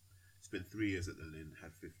what? Spent 3 years at the Lynn,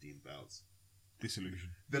 had 15 bouts. Disillusion.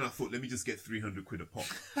 Then I thought, let me just get 300 quid a pop.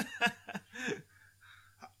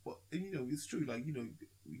 Well, and, it's true. Like,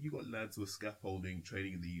 you got lads who are scaffolding,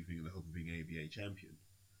 training in the evening in the hope of being ABA champion.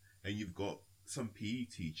 And you've got some PE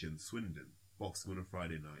teacher in Swindon boxing on a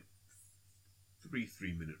Friday night,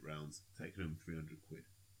 3-minute rounds, taking home 300 quid.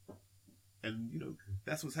 And, you know,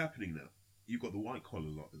 that's what's happening now. You've got the white collar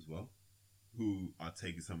lot as well, who are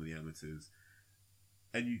taking some of the amateurs.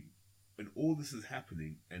 And all this is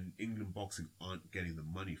happening, and England boxing aren't getting the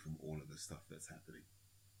money from all of the stuff that's happening.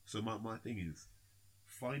 So my thing is,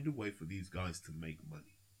 find a way for these guys to make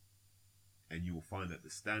money. And you will find that the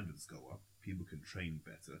standards go up, people can train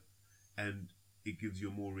better, and it gives you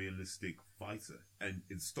a more realistic fighter. And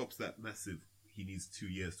it stops that massive, he needs 2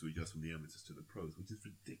 years to adjust from the amateurs to the pros, which is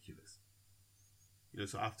ridiculous. You know,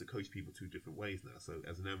 so I have to coach people 2 different ways now. So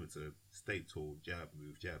as an amateur, stay tall, jab,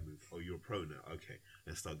 move. Oh, you're a pro now. Okay,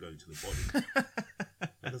 let's start going to the body.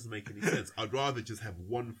 That doesn't make any sense. I'd rather just have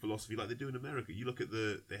one philosophy like they do in America. You look at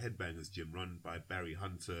the Headbangers gym run by Barry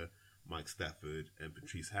Hunter, Mike Stafford, and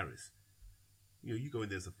Patrice Harris. You know, you go in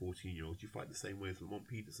there as a 14-year-old, you fight the same way as Lamont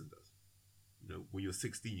Peterson does. You know, when you're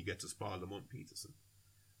 16, you get to spar Lamont Peterson.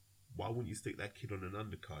 Why wouldn't you stick that kid on an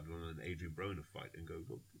undercard on an Adrian Broner fight and go,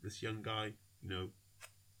 look, this young guy, you know,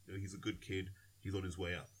 he's a good kid. He's on his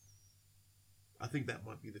way up. I think that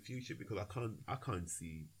might be the future, because I can't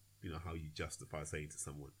see, you know, how you justify saying to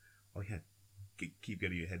someone, "Oh yeah, keep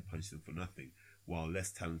getting your head punched in for nothing," while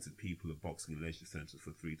less talented people are boxing in leisure centres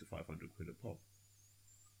for 300 to 500 quid a pop.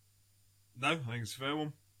 No, I think it's a fair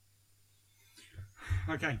one.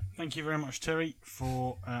 Okay, thank you very much, Terry.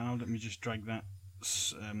 For let me just drag that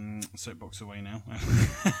soapbox away now.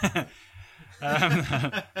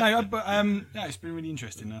 Yeah, it's been really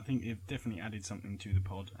interesting. I think it definitely added something to the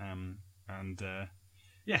pod.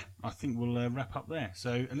 Yeah, I think we'll wrap up there.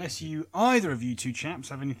 So unless either of you two chaps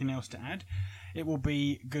have anything else to add, it will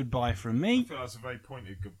be goodbye from me. I feel that's a very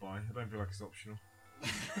pointed goodbye. I don't feel like it's optional.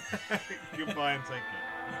 Goodbye and take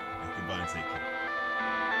care. Goodbye and take care.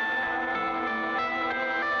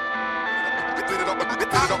 Split it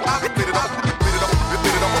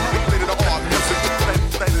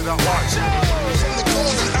up, watch.